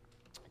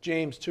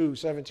 James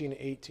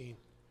 2:17-18.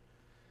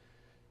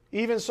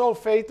 Even so,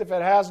 faith, if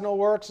it has no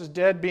works, is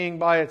dead, being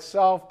by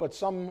itself. But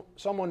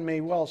someone may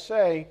well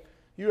say,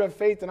 you have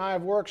faith and I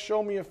have works.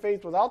 Show me your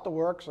faith without the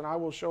works, and I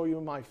will show you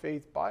my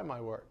faith by my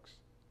works.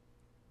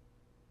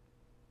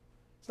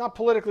 It's not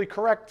politically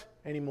correct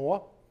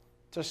anymore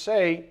to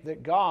say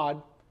that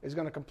God is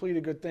going to complete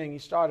a good thing he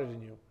started in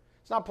you.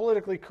 It's not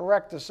politically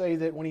correct to say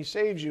that when he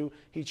saves you,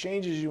 he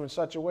changes you in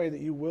such a way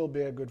that you will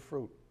bear good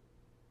fruit.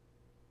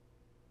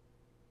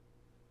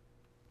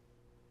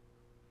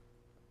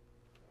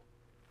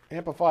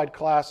 Amplified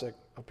Classic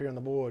up here on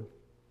the board.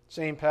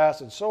 Same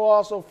passage. So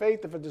also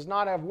faith, if it does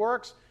not have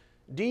works,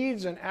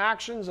 deeds and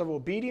actions of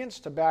obedience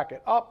to back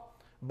it up,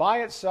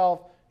 by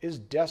itself is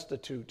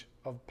destitute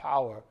of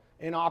power,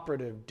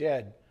 inoperative,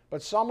 dead.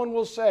 But someone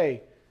will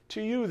say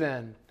to you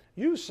then,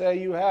 you say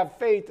you have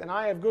faith and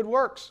I have good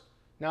works.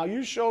 Now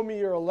you show me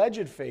your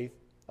alleged faith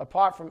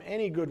apart from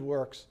any good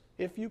works,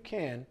 if you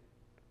can,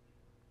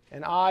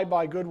 and I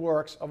by good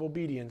works of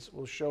obedience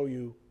will show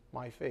you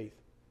my faith.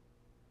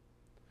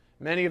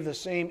 Many of the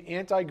same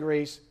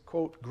anti-grace,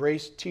 quote,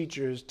 grace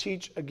teachers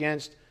teach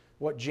against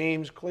what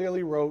James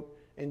clearly wrote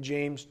in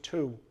James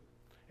 2.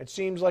 It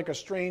seems like a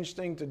strange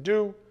thing to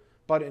do,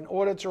 but in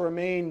order to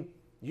remain,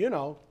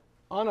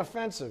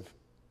 unoffensive,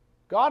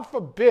 God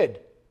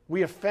forbid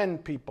we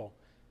offend people.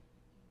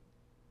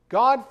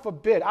 God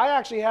forbid. I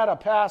actually had a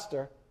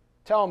pastor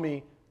tell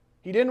me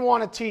he didn't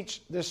want to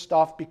teach this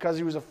stuff because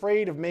he was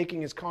afraid of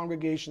making his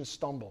congregation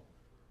stumble.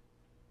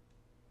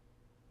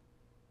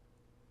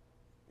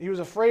 He was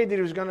afraid that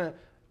he was going to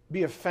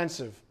be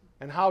offensive,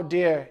 and how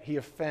dare he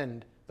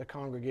offend the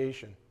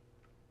congregation.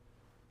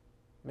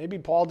 Maybe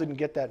Paul didn't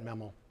get that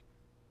memo.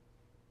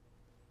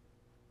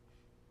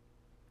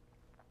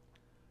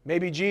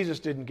 Maybe Jesus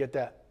didn't get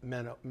that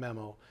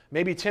memo.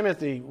 Maybe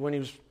Timothy, when he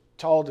was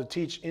told to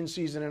teach in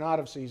season and out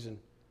of season,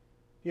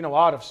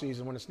 out of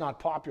season when it's not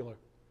popular,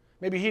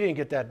 maybe he didn't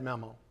get that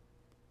memo.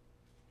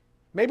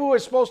 Maybe we're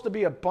supposed to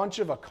be a bunch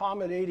of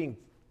accommodating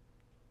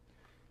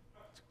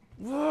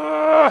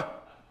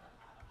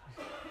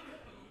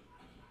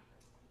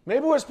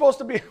Maybe we're supposed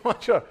to be a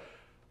bunch of...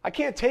 I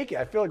can't take it.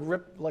 I feel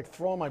like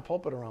throwing my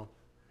pulpit around.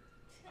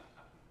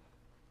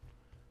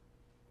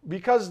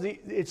 Because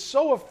it's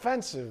so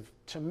offensive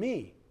to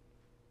me.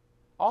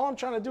 All I'm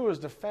trying to do is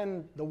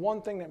defend the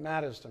one thing that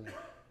matters to me.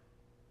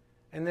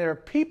 And there are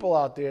people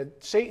out there,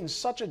 Satan's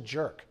such a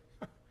jerk.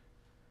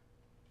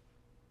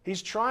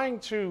 He's trying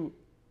to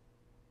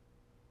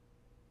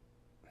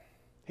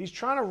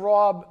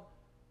rob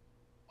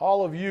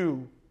all of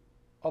you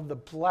of the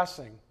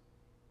blessing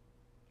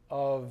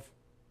of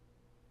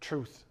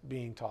truth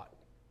being taught.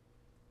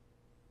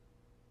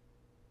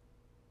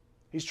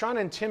 He's trying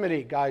to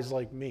intimidate guys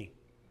like me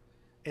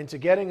into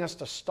getting us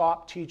to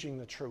stop teaching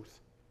the truth,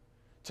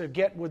 to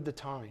get with the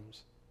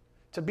times,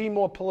 to be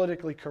more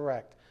politically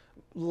correct,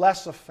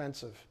 less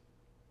offensive,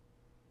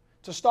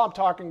 to stop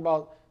talking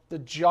about the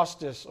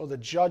justice or the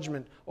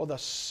judgment or the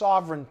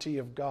sovereignty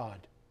of God,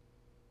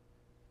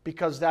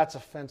 because that's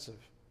offensive,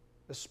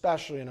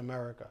 especially in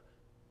America.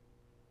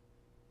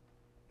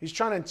 He's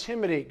trying to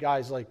intimidate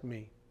guys like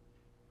me,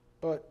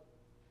 but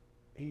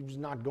he's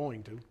not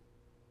going to.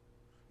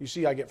 You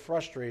see, I get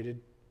frustrated,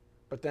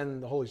 but then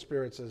the Holy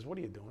Spirit says, what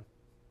are you doing?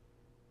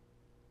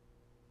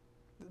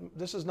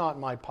 This is not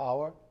my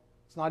power.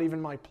 It's not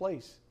even my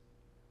place.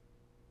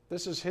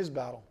 This is his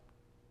battle.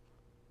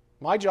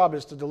 My job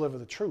is to deliver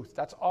the truth.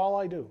 That's all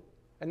I do.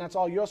 And that's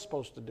all you're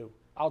supposed to do.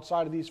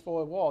 Outside of these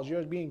four walls,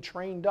 you're being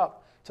trained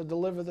up to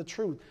deliver the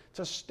truth,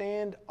 to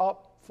stand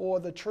up for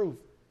the truth.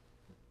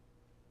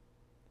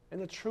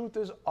 And the truth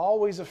is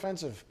always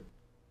offensive.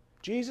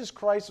 Jesus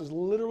Christ was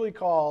literally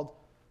called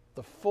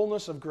the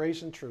fullness of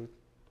grace and truth.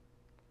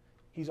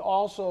 He's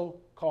also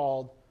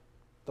called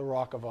the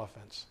rock of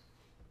offense.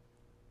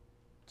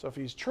 So if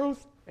he's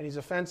truth and he's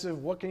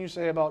offensive, what can you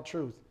say about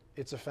truth?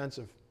 It's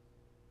offensive.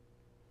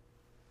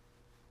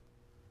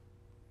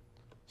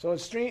 So it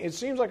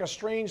seems like a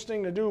strange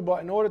thing to do,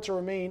 but in order to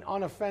remain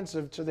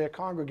unoffensive to their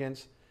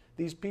congregants,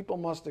 these people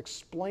must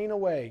explain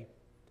away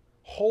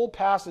whole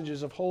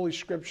passages of Holy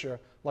Scripture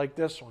like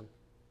this one.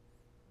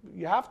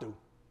 You have to.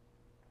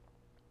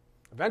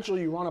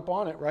 Eventually you run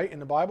upon it, right, in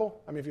the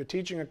Bible? I mean, if you're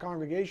teaching a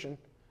congregation,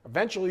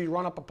 eventually you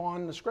run up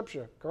upon the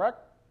Scripture, correct?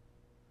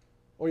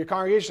 Or your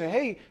congregation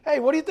say, hey,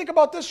 what do you think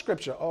about this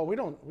Scripture? Oh, we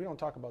don't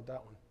talk about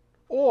that one.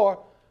 Or,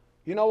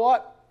 you know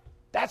what?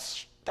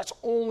 That's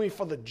only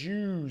for the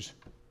Jews.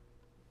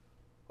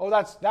 Oh,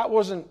 that's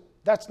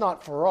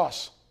not for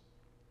us.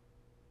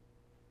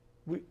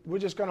 We're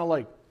just going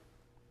to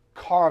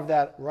carve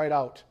that right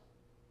out.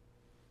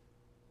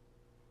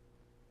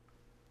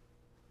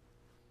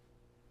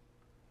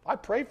 I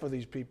pray for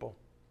these people.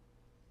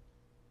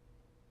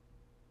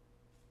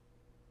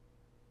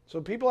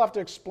 So people have to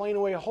explain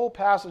away whole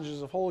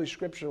passages of Holy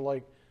Scripture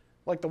like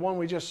the one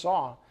we just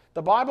saw.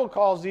 The Bible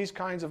calls these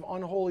kinds of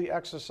unholy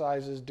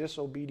exercises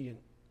disobedient.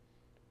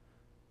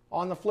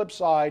 On the flip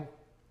side,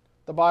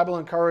 the Bible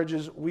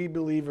encourages we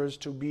believers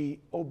to be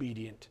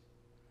obedient.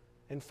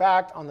 In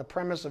fact, on the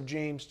premise of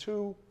James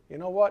 2, you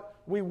know what?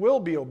 We will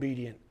be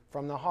obedient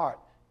from the heart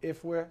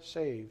if we're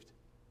saved.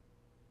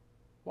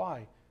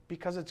 Why?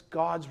 Because it's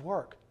God's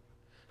work.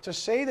 To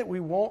say that we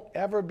won't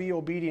ever be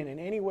obedient in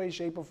any way,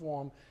 shape, or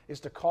form is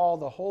to call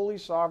the holy,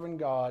 sovereign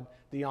God,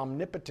 the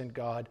omnipotent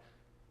God,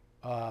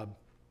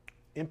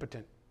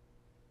 impotent.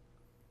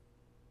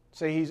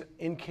 Say he's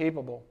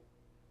incapable.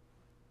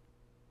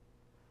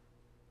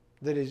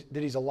 That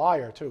he's a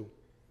liar, too.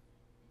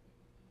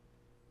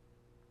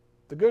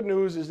 The good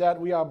news is that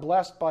we are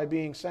blessed by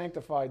being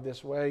sanctified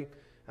this way.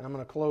 And I'm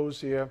going to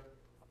close here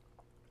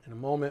in a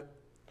moment.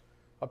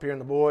 Up here on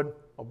the board,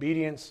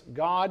 obedience.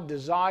 God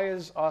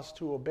desires us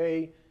to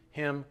obey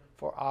him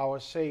for our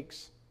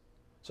sakes,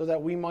 so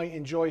that we might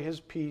enjoy his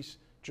peace,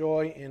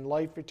 joy, and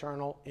life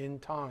eternal in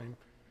time.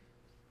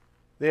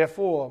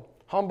 Therefore,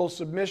 humble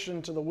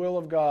submission to the will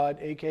of God,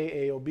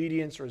 aka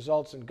obedience,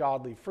 results in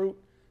godly fruit,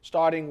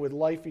 starting with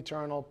life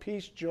eternal,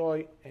 peace,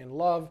 joy, and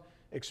love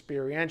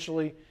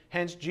experientially.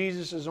 Hence,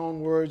 Jesus' own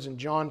words in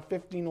John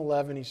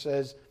 15:11, he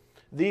says,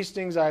 "These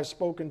things I have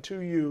spoken to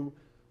you,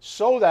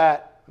 so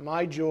that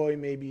my joy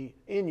may be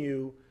in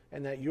you,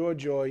 and that your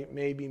joy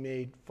may be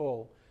made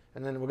full."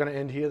 And then we're going to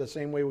end here the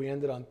same way we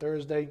ended on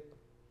Thursday.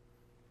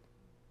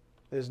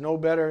 There's no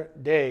better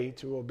day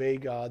to obey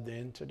God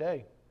than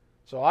today.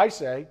 So I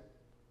say,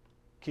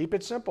 keep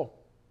it simple.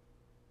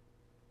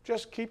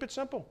 Just keep it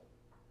simple.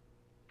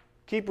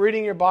 Keep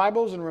reading your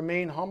Bibles and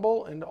remain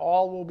humble, and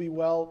all will be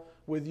well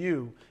with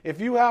you.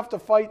 If you have to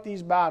fight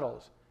these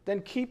battles,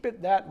 then keep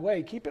it that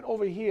way. Keep it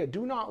over here.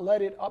 Do not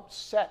let it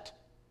upset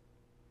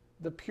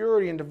the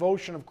purity and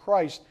devotion of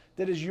Christ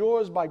that is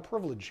yours by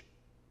privilege.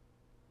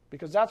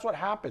 Because that's what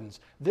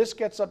happens. This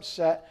gets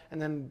upset, and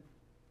then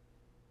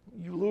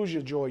you lose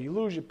your joy, you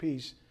lose your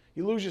peace,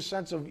 you lose your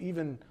sense of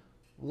even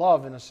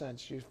love, in a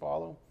sense. You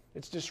follow?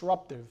 It's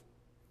disruptive.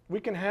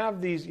 We can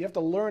have these, you have to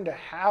learn to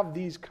have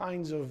these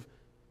kinds of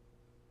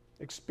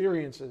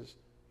experiences.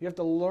 You have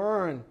to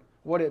learn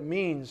what it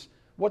means.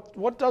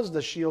 What does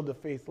the shield of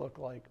faith look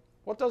like?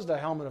 What does the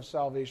helmet of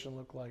salvation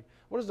look like?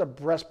 What does the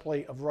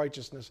breastplate of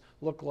righteousness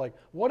look like?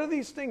 What do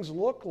these things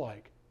look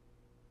like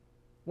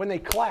when they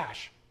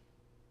clash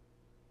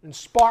and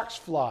sparks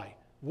fly?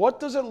 What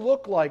does it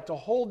look like to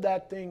hold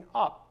that thing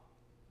up?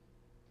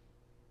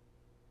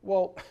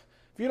 Well,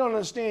 if you don't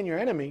understand your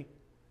enemy,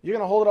 you're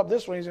going to hold it up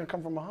this way, he's going to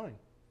come from behind.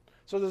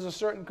 So there's a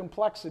certain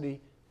complexity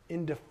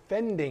in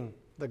defending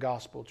the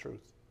gospel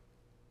truth.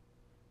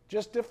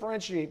 Just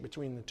differentiate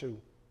between the two.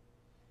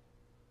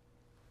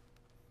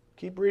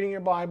 Keep reading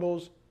your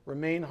Bibles,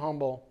 remain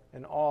humble,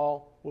 and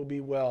all will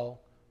be well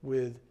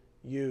with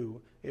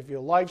you. If your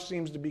life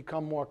seems to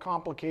become more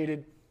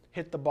complicated,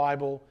 hit the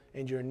Bible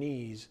and your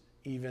knees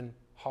even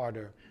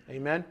harder.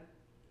 Amen?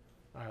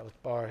 All right, let's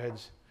bow our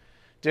heads.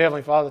 Dear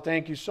Heavenly Father,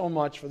 thank you so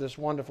much for this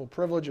wonderful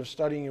privilege of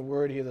studying your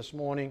word here this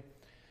morning.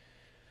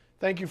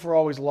 Thank you for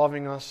always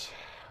loving us.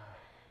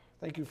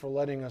 Thank you for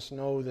letting us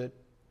know that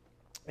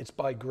it's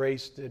by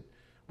grace that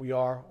we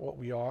are what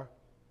we are.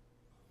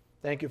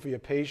 Thank you for your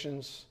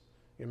patience,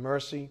 your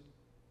mercy,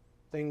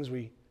 things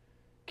we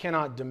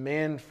cannot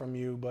demand from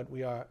you, but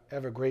we are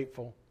ever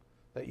grateful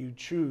that you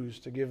choose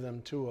to give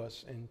them to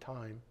us in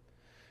time.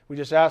 We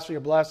just ask for your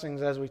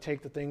blessings as we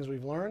take the things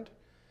we've learned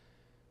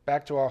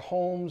back to our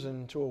homes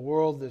and to a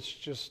world that's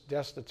just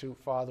destitute,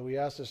 Father. We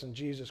ask this in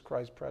Jesus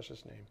Christ's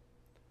precious name.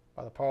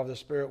 By the power of the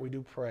Spirit, we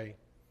do pray.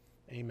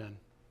 Amen.